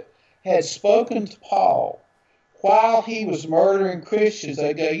prophet had spoken to Paul while he was murdering Christians,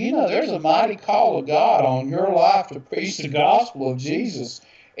 they go, you know, there's a mighty call of God on your life to preach the gospel of Jesus,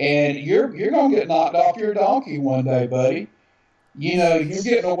 and you're gonna get knocked off your donkey one day, buddy. You know, you're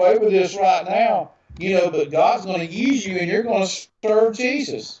getting away with this right now. You know, but God's gonna use you, and you're gonna serve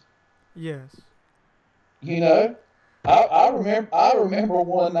Jesus. Yes. You know, I remember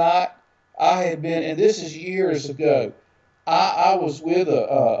one night I had been, and this is years ago. I was with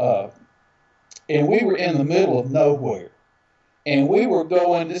and we were in the middle of nowhere. And we were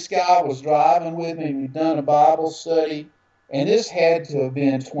going, this guy was driving with me. We'd done a Bible study. And this had to have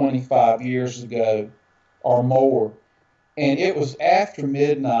been 25 years ago or more. And it was after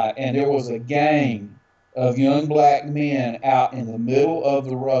midnight, and there was a gang of young black men out in the middle of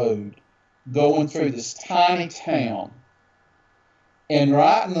the road going through this tiny town. And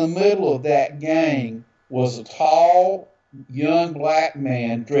right in the middle of that gang was a tall, young black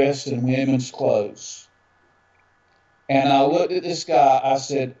man dressed in women's clothes. And I looked at this guy. I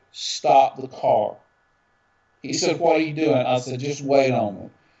said, stop the car. He said, what are you doing? I said, just wait on me.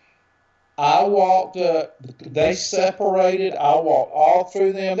 I walked up. They separated. I walked all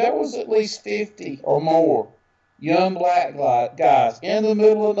through them. There was at least 50 or more young black guys in the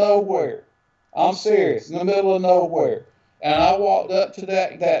middle of nowhere. I'm serious, in the middle of nowhere. And I walked up to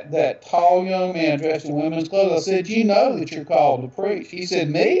that tall young man dressed in women's clothes. I said, you know that you're called to preach. He said,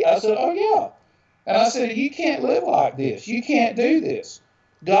 me? I said, oh, yeah. And I said, you can't live like this. You can't do this.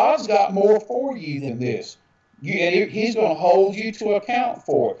 God's got more for you than this. And he's going to hold you to account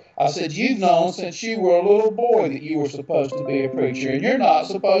for it. I said, you've known since you were a little boy that you were supposed to be a preacher, and you're not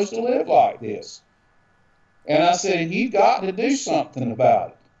supposed to live like this. And I said, and you've got to do something about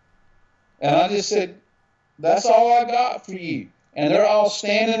it. And I just said, that's all I got for you. And they're all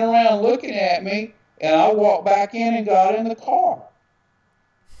standing around looking at me, and I walked back in and got in the car.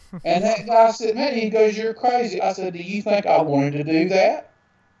 And that guy said, man, he goes, you're crazy. I said, do you think I wanted to do that?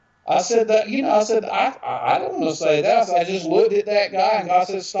 I said that, you know, I said, I don't want to say that. I just looked at that guy, and God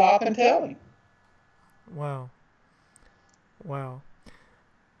said, stop and tell him. Wow. Wow.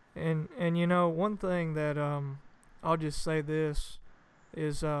 And you know, one thing that I'll just say this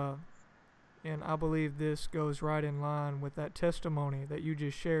is and I believe this goes right in line with that testimony that you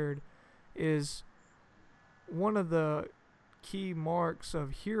just shared, is one of the key marks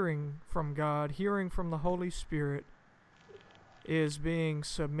of hearing from God, hearing from the Holy Spirit, is being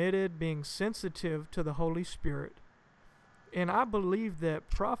submitted, being sensitive to the Holy Spirit. And I believe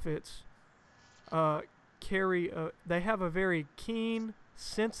that prophets they have a very keen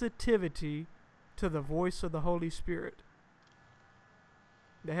sensitivity to the voice of the Holy Spirit.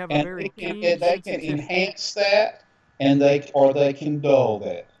 They have a very keen they can enhance that, and they can dull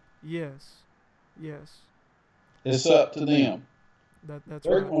that. Yes. Yes. It's up to them. That's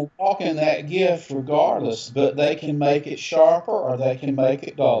They're right. going to walk in that gift regardless, but they can make it sharper or they can make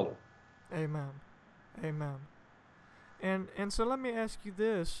it duller. Amen. Amen. And so let me ask you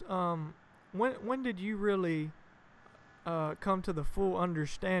this: when did you really come to the full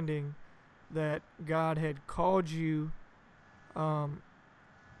understanding that God had called you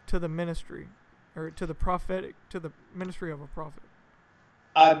to the ministry, or to the ministry of a prophet?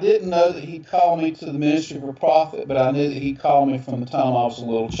 I didn't know that he called me to the ministry of a prophet, but I knew that he called me from the time I was a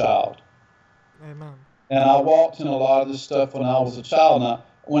little child. Amen. And I walked in a lot of this stuff when I was a child. Now,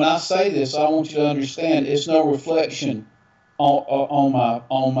 when I say this, I want you to understand it's no reflection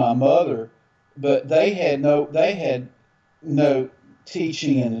on my mother, but they had no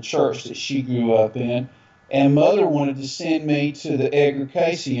teaching in the church that she grew up in. And mother wanted to send me to the Edgar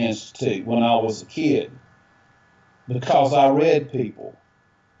Cayce Institute when I was a kid because I read people,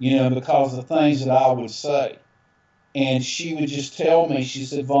 you know, because of the things that I would say. And she would just tell me, she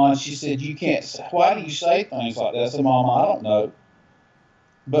said, Vaughn, she said, you can't say, why do you say things like that? I said, Mama, I don't know.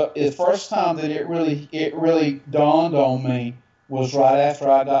 But the first time that it really dawned on me was right after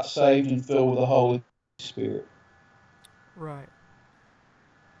I got saved and filled with the Holy Spirit. Right.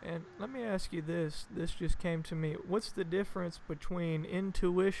 And let me ask you this. This just came to me. What's the difference between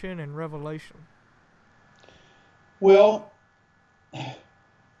intuition and revelation? Well,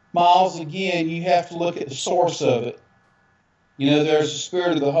 Miles, again, you have to look at the source of it. You know, there's the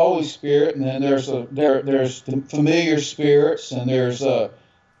spirit of the Holy Spirit, and then there's the familiar spirits, and there's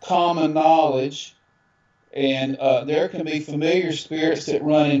common knowledge, and there can be familiar spirits that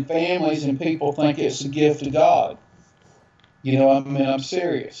run in families, and people think it's a gift of God. You know, I mean, I'm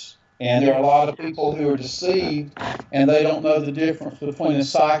serious. And there are a lot of people who are deceived and they don't know the difference between a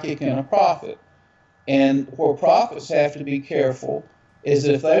psychic and a prophet. And where prophets have to be careful is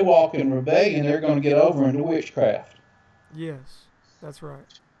if they walk in rebellion, they're going to get over into witchcraft. Yes, that's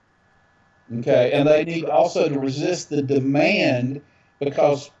right. Okay, and they need also to resist the demand,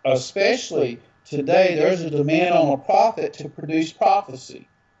 because especially today there's a demand on a prophet to produce prophecy.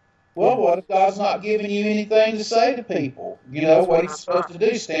 Well, Yes. what if God's not giving you anything to say to people? You know, That's what right. he's supposed to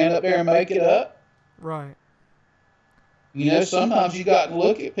do, stand up there and make it up? Right. You know, sometimes you got to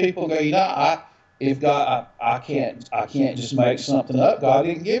look at people and go, you know, if God, I can't just make something up. God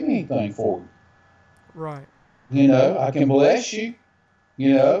didn't give me anything for you. Right. You know, I can bless you,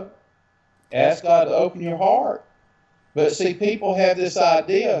 you know, ask God to open your heart. But see, people have this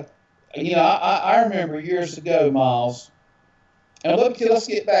idea. You know, I remember years ago, Miles, and let's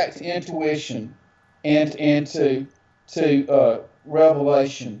get back to intuition and to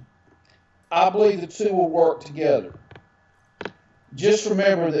revelation. I believe the two will work together. Just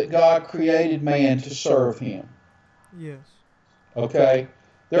remember that God created man to serve him. Yes. Okay?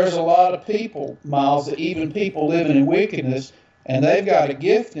 There's a lot of people, Miles, that even people living in wickedness, and they've got a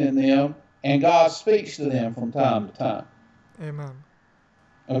gift in them, and God speaks to them from time to time. Amen.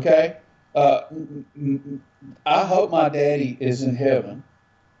 Okay? I hope my daddy is in heaven.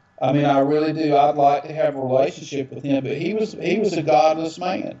 I mean, I really do. I'd like to have a relationship with him, but he was a godless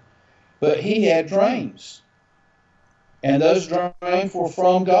man. But he had dreams, and those dreams were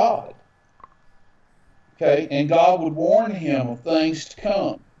from God. Okay, and God would warn him of things to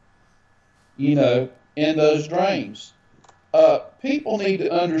come. You know, in those dreams. People need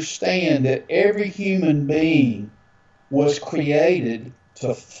to understand that every human being was created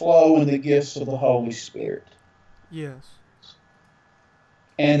to flow in the gifts of the Holy Spirit. Yes.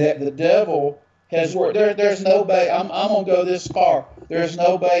 And that the devil has worked. There's no baby. I'm going to go this far. There's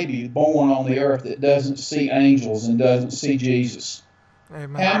no baby born on the earth that doesn't see angels and doesn't see Jesus.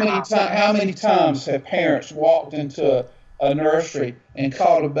 Amen. How many times have parents walked into a nursery and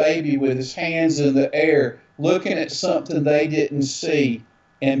caught a baby with his hands in the air, looking at something they didn't see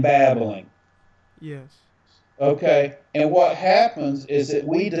and babbling? Yes. Okay? And what happens is that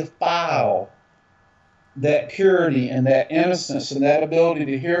we defile that purity and that innocence and that ability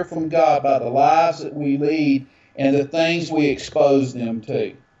to hear from God by the lives that we lead and the things we expose them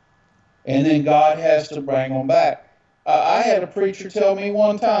to. And then God has to bring them back. I had a preacher tell me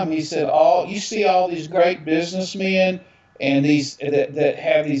one time, he said, you see all these great businessmen and these that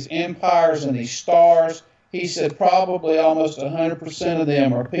have these empires and these stars. He said probably almost 100% of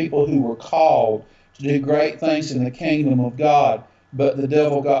them are people who were called to do great things in the kingdom of God, but the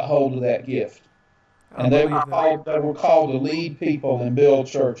devil got hold of that gift. And they were called to lead people and build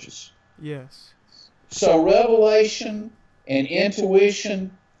churches. Yes. So revelation and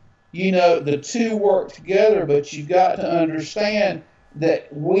intuition, you know, the two work together, but you've got to understand that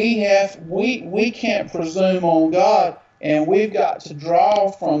we can't presume on God, and we've got to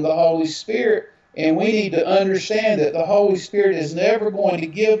draw from the Holy Spirit, and we need to understand that the Holy Spirit is never going to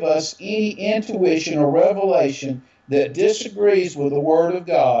give us any intuition or revelation that disagrees with the Word of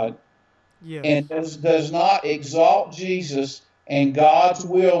God. Yes. And does not exalt Jesus and God's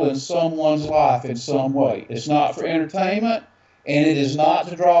will in someone's life in some way. It's not for entertainment, and it is not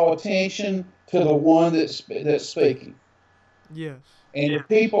to draw attention to the one that's speaking. Yes. And if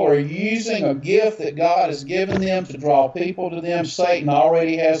people are using a gift that God has given them to draw people to them, Satan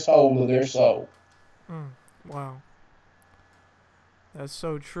already has hold of their soul. Wow. That's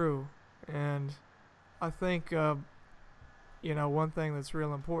so true. And I think, you know, one thing that's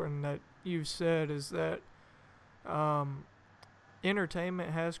real important that you've said is that entertainment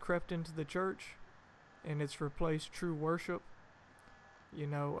has crept into the church and it's replaced true worship. You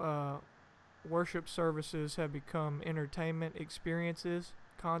know, worship services have become entertainment experiences,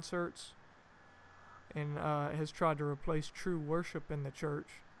 concerts, and has tried to replace true worship in the church.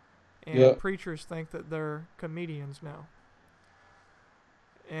 And preachers think that they're comedians now.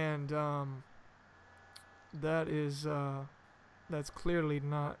 And that is that's clearly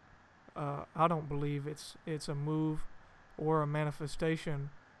not. I don't believe it's a move or a manifestation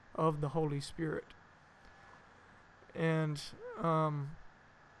of the Holy Spirit. And I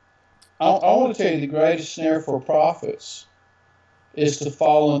want to tell you the greatest snare for prophets is to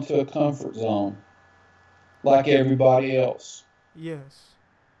fall into a comfort zone like everybody else. Yes.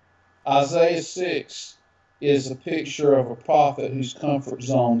 Isaiah 6 is a picture of a prophet whose comfort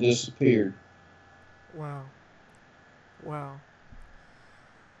zone disappeared. Wow. Wow.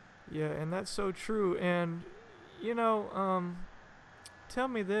 Yeah, and that's so true. And, you know, tell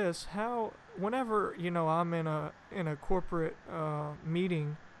me this, whenever, you know, I'm in a corporate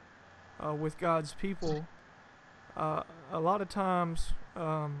meeting with God's people, a lot of times,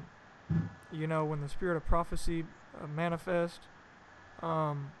 when the spirit of prophecy manifests,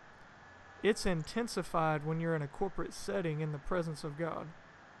 it's intensified when you're in a corporate setting in the presence of God.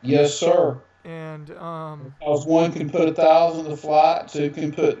 Yes, sir. And Because one can put 1,000 to flight, two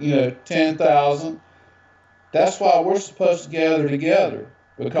can put 10,000. That's why we're supposed to gather together,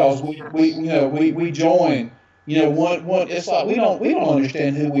 because we join. One. It's like we don't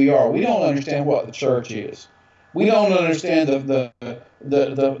understand who we are. We don't understand what the church is. We don't understand the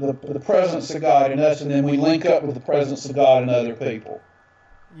presence of God in us, and then we link up with the presence of God in other people.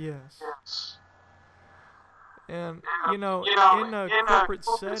 yes. And in a corporate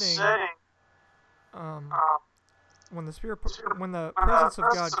setting, um, when the presence of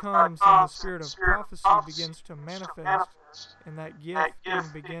God comes and the spirit of prophecy begins to manifest, and that gifting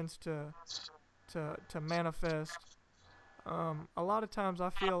begins to manifest, a lot of times I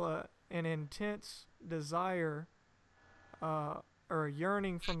feel an intense desire or a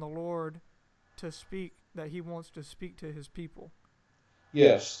yearning from the Lord to speak, that He wants to speak to His people.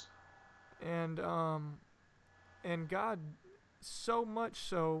 Yes. And God so much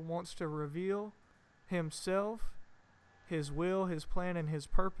so wants to reveal Himself, His will, His plan, and His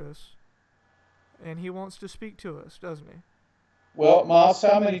purpose. And He wants to speak to us, doesn't He? Well, Miles,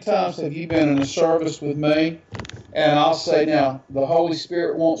 how many times have you been in a service with me? And I'll say now, the Holy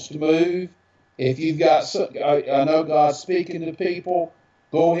Spirit wants to move. If you've got I know God's speaking to people,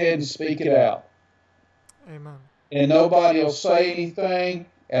 go ahead and speak it out. Amen. And nobody will say anything,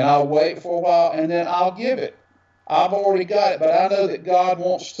 and I'll wait for a while, and then I'll give it. I've already got it, but I know that God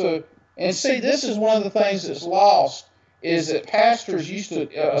wants to. And see, this is one of the things that's lost, is that pastors used to,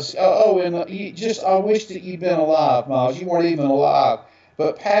 I wish that you'd been alive, Miles. You weren't even alive.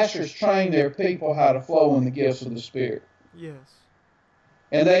 But pastors train their people how to flow in the gifts of the Spirit. Yes.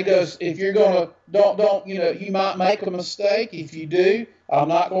 And they go, if you're going to, don't, you might make a mistake. If you do, I'm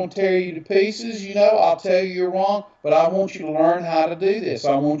not going to tear you to pieces, I'll tell you you're wrong, but I want you to learn how to do this.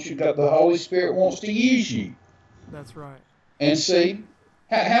 I want you to, the Holy Spirit wants to use you. That's right. And see,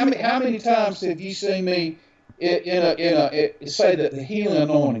 how many times have you seen me say that the healing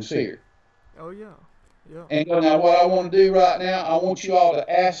anointing's here? Oh, yeah. Yeah. And now what I want to do right now, I want you all to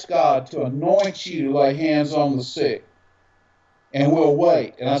ask God to anoint you to lay hands on the sick. And we'll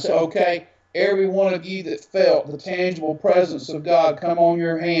wait. And I said, okay, every one of you that felt the tangible presence of God, come on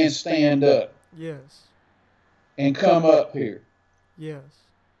your hands, stand up. Yes. And come up here. Yes.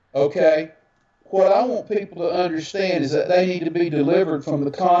 Okay? What I want people to understand is that they need to be delivered from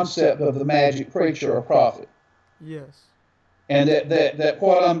the concept of the magic preacher or prophet. Yes. And that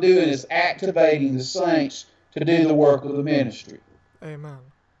what I'm doing is activating the saints to do the work of the ministry. Amen.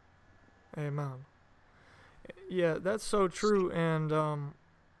 Amen. Yeah, that's so true. And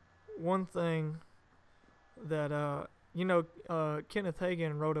one thing that Kenneth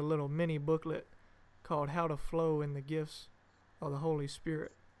Hagin wrote a little mini booklet called "How to Flow in the Gifts of the Holy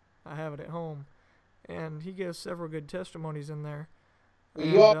Spirit." I have it at home, and he gives several good testimonies in there.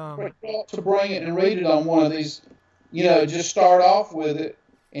 And, you ought to bring it and read it on one of these. Just start off with it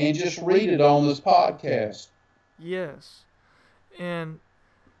and just read it on this podcast. Yes, and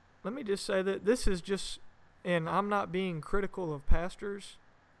let me just say that this is just. And I'm not being critical of pastors.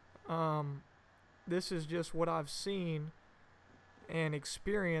 This is just what I've seen and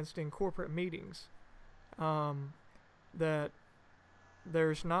experienced in corporate meetings. That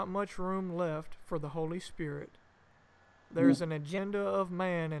there's not much room left for the Holy Spirit. There's an agenda of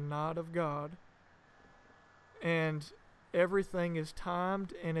man and not of God. And everything is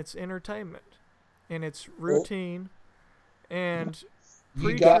timed, and it's entertainment, and it's routine, and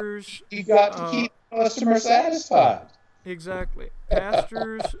preachers. You got to keep the customer satisfied. Exactly.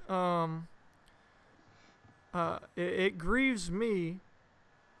 Pastors, it grieves me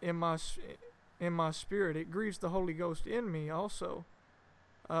in my spirit. It grieves the Holy Ghost in me also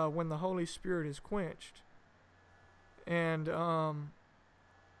when the Holy Spirit is quenched. And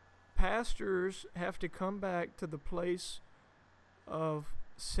pastors have to come back to the place of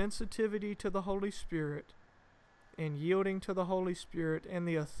sensitivity to the Holy Spirit and yielding to the Holy Spirit and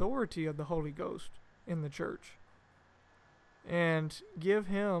the authority of the Holy Ghost in the church, and give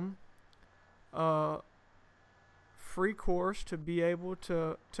Him free course to be able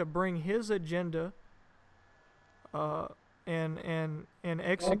to bring His agenda and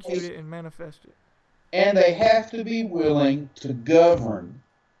execute it and manifest it. And they have to be willing to govern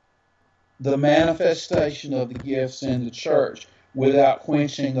the manifestation of the gifts in the church without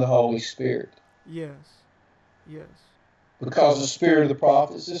quenching the Holy Spirit. Yes. Yes. Because the spirit of the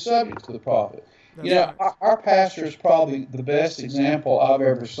prophets is subject to the prophet. That's right. Our pastor is probably the best example I've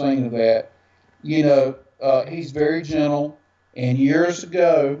ever seen of that. He's very gentle. And years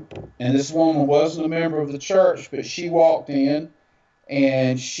ago, and this woman wasn't a member of the church, but she walked in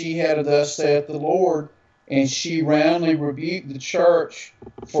and she had a thus saith the Lord, and she roundly rebuked the church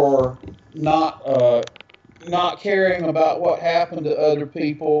for not caring about what happened to other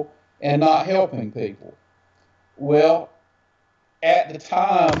people and not helping people. Well, at the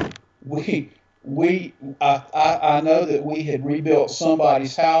time, I know that we had rebuilt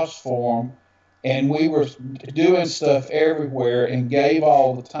somebody's house for them, and we were doing stuff everywhere and gave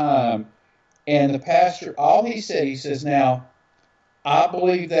all the time. And the pastor, all he said, he says, now, I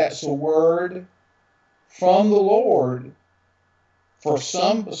believe that's a word from the Lord for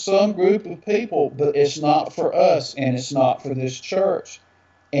some group of people, but it's not for us and it's not for this church.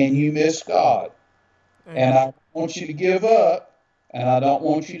 And you miss God. And Amen. I want you to give up and I don't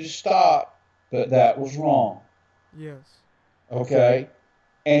want you to stop, but that was wrong. Yes. Okay?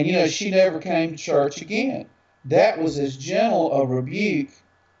 And she never came to church again. That was as gentle a rebuke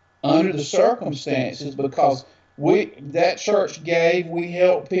under the circumstances because that church gave, we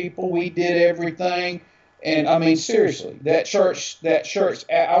helped people, we did everything. And I mean, seriously, that church,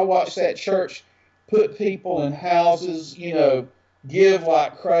 I watched that church put people in houses, give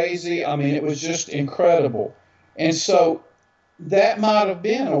like crazy. I mean, it was just incredible. And so that might have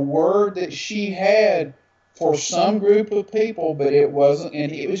been a word that she had for some group of people, but it wasn't,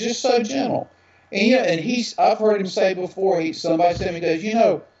 and it was just so gentle. And I've heard him say before, somebody said to me,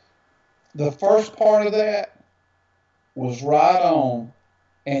 goes, the first part of that was right on.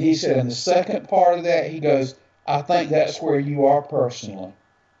 And he said, and the second part of that, he goes, I think that's where you are personally.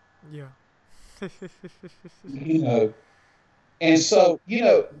 Yeah. You know. And so,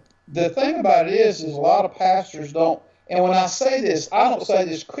 the thing about it is a lot of pastors don't, and when I say this, I don't say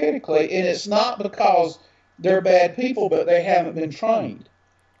this critically, and it's not because they're bad people, but they haven't been trained.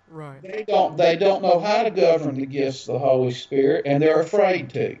 Right. They don't know how to govern the gifts of the Holy Spirit, and they're afraid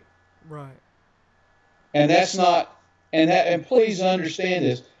to. Right. And that's not, and please understand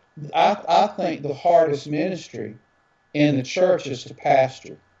this. I think the hardest ministry in the church is to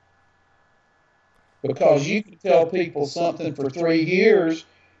pastor, because you can tell people something for 3 years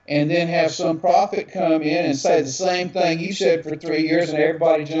and then have some prophet come in and say the same thing you said for 3 years, and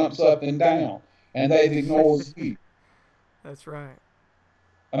everybody jumps up and down and they've ignored you. That's right.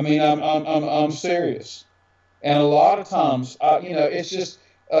 I mean, I'm serious. And a lot of times, it's just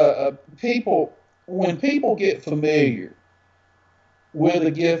people, when people get familiar with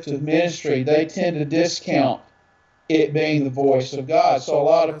the gift of ministry, they tend to discount it being the voice of God. So a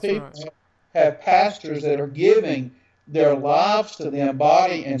lot of That's people right. have pastors that are giving their lives to them,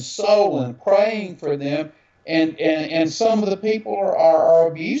 body and soul, and praying for them, and some of the people are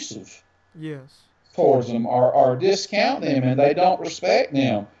abusive Yes. towards them, or discount them, and they don't respect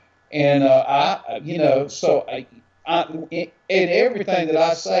them. And in everything that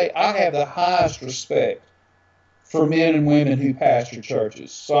I say, I have the highest respect for men and women who pastor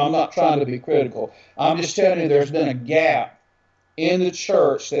churches. So I'm not trying to be critical. I'm just telling you there's been a gap in the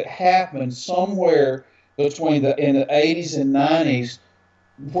church that happened somewhere between in the 80s and 90s,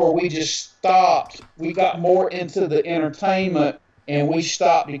 where we just stopped. We got more into the entertainment and we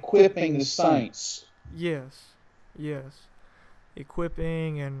stopped equipping the saints. Yes. Yes.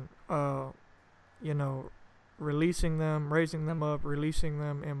 Equipping and you know, releasing them, raising them up, releasing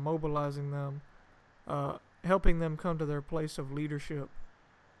them, and mobilizing them, helping them come to their place of leadership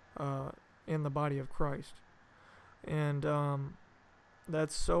in the body of Christ. And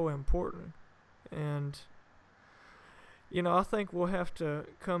that's so important. And I think we'll have to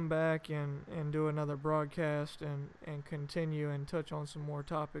come back and do another broadcast and continue and touch on some more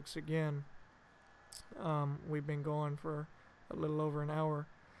topics again. We've been going for a little over an hour,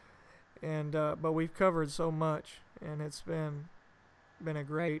 and but we've covered so much, and it's been a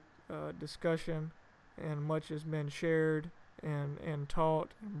great discussion, and much has been shared and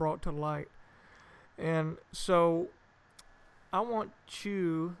taught and brought to light. And so I want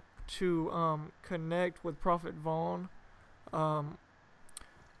you to connect with Prophet Vaughn.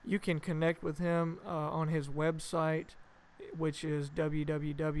 You can connect with him on his website, which is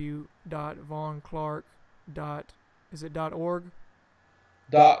www.vaughnclark. Is it .org?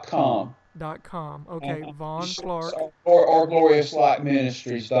 .com. .com. Okay, Vaughn Clark. Or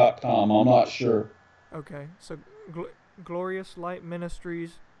gloriouslightministries.com. I'm not sure. Okay, so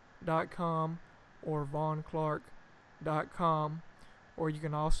gloriouslightministries.com or vaughnclark.com, or you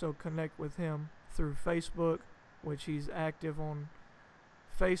can also connect with him through Facebook, which he's active on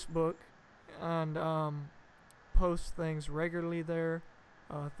Facebook and posts things regularly there.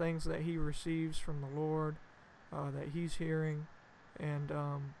 things that he receives from the Lord, that he's hearing, and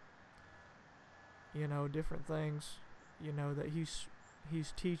different things, that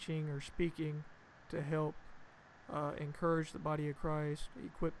he's teaching or speaking to help encourage the body of Christ,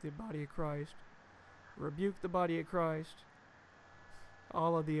 equip the body of Christ, rebuke the body of Christ,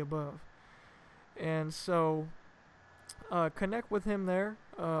 all of the above. And so connect with him there.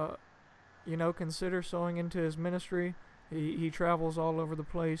 Consider sowing into his ministry. He travels all over the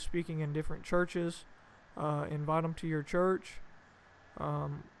place speaking in different churches. Invite him to your church.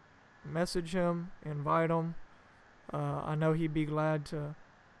 Message him, invite him. I know he'd be glad to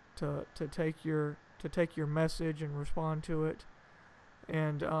take your message and respond to it,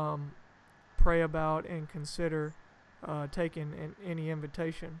 and pray about and consider taking any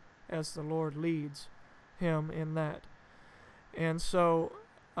invitation as the Lord leads him in that. And so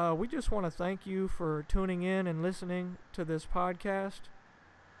we just want to thank you for tuning in and listening to this podcast,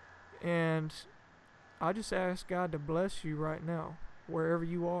 and I just ask God to bless you right now wherever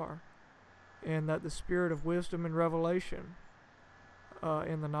you are, and that the spirit of wisdom and revelation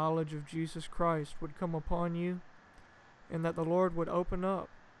in the knowledge of Jesus Christ would come upon you, and that the Lord would open up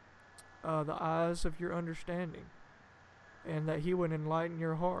the eyes of your understanding, and that he would enlighten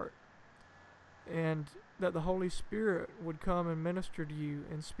your heart, and that the Holy Spirit would come and minister to you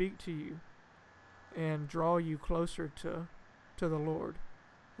and speak to you and draw you closer to the Lord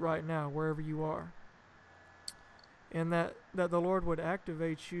right now, wherever you are. And that the Lord would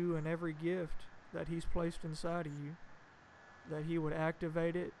activate you in every gift that he's placed inside of you, that he would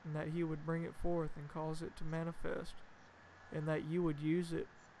activate it, and that he would bring it forth and cause it to manifest, and that you would use it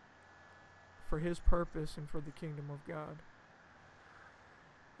for his purpose and for the kingdom of God.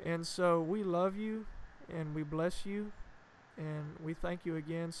 And so we love you, and we bless you, and we thank you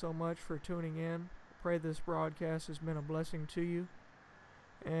again so much for tuning in. Pray this broadcast has been a blessing to you.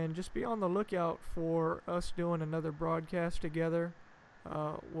 And just be on the lookout for us doing another broadcast together.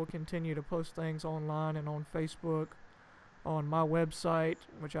 We'll continue to post things online and on Facebook, on my website,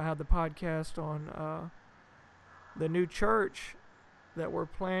 which I have the podcast on, the new church that we're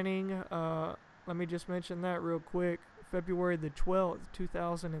planning. Let me just mention that real quick. February the 12th,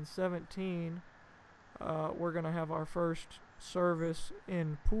 2017, we're going to have our first service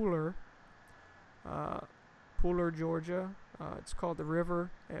in Pooler, Georgia. It's called The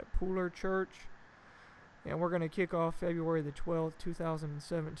River at Pooler Church, and we're going to kick off February the 12th,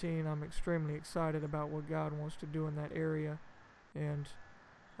 2017. I'm extremely excited about what God wants to do in that area, and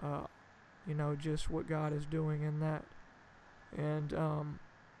just what God is doing in that. And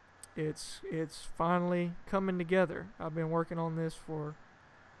it's finally coming together. I've been working on this for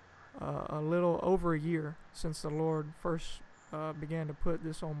a little over a year, since the Lord first began to put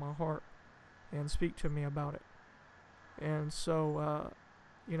this on my heart and speak to me about it. And so,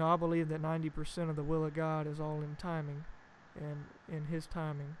 I believe that 90% of the will of God is all in timing and in his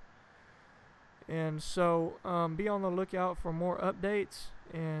timing. And so be on the lookout for more updates,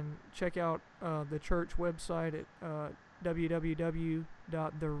 and check out the church website at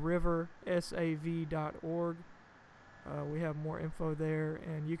www.theriversav.org. We have more info there,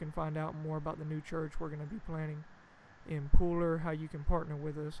 and you can find out more about the new church we're going to be planning in Pooler, how you can partner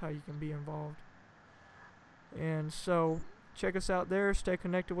with us, how you can be involved. And so check us out there. Stay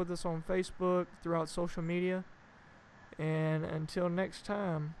connected with us on Facebook, throughout social media. And until next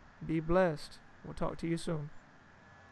time, be blessed. We'll talk to you soon.